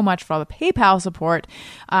you so much for all the PayPal support.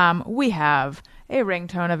 We have a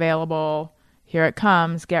ringtone available. Here it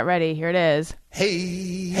comes. Get ready. Here it is.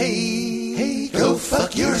 Hey, go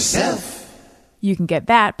fuck yourself. You can get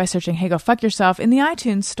that by searching Hey Go Fuck Yourself in the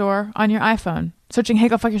iTunes store on your iPhone. Searching Hey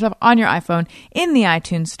Go Fuck Yourself on your iPhone in the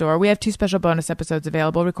iTunes store. We have 2 special bonus episodes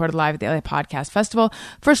available, recorded live at the LA Podcast Festival.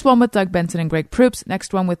 First one with Doug Benson and Greg Proops.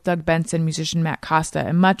 Next one with Doug Benson, musician Matt Costa,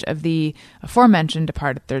 and much of the aforementioned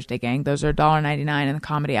Departed Thursday gang. Those are $1.99 in the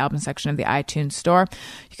comedy album section of the iTunes store.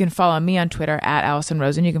 You can follow me on Twitter at Alison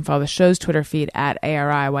Rosen. You can follow the show's Twitter feed at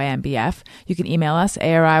ARIYMBF. You can email us,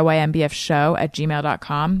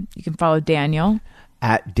 ARIYMBFshow@gmail.com. You can follow Daniel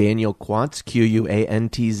at Daniel Quantz,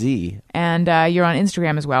 Quantz. And you're on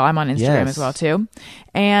Instagram as well. I'm on Instagram Yes. as well, too.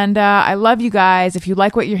 And I love you guys. If you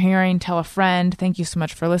like what you're hearing, tell a friend. Thank you so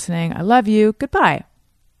much for listening. I love you. Goodbye.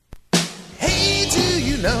 Hey, do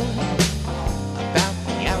you know about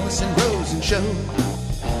the Alison Rosen Show?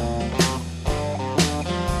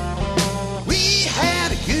 We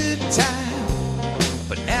had a good time,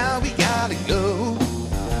 but now we gotta go.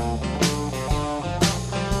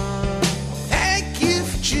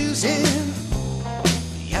 Choosing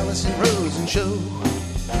the Alison Rosen Show.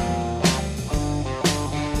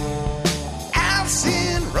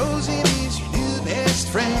 Alison Rosen is your new best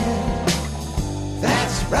friend.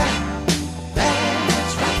 That's right,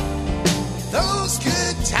 that's right. Those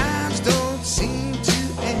good times don't seem to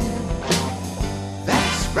end.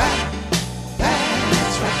 That's right,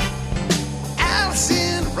 that's right.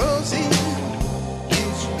 Alison Rosen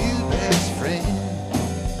is your new best friend.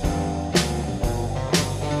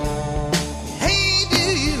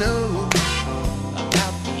 Know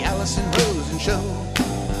about the Alison Rosen Show.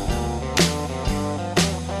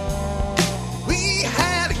 We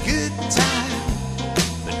had a good time,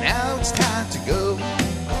 but now it's time to go.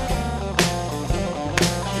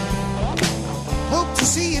 Hope to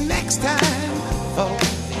see you next time for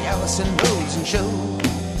the Alison Rosen Show.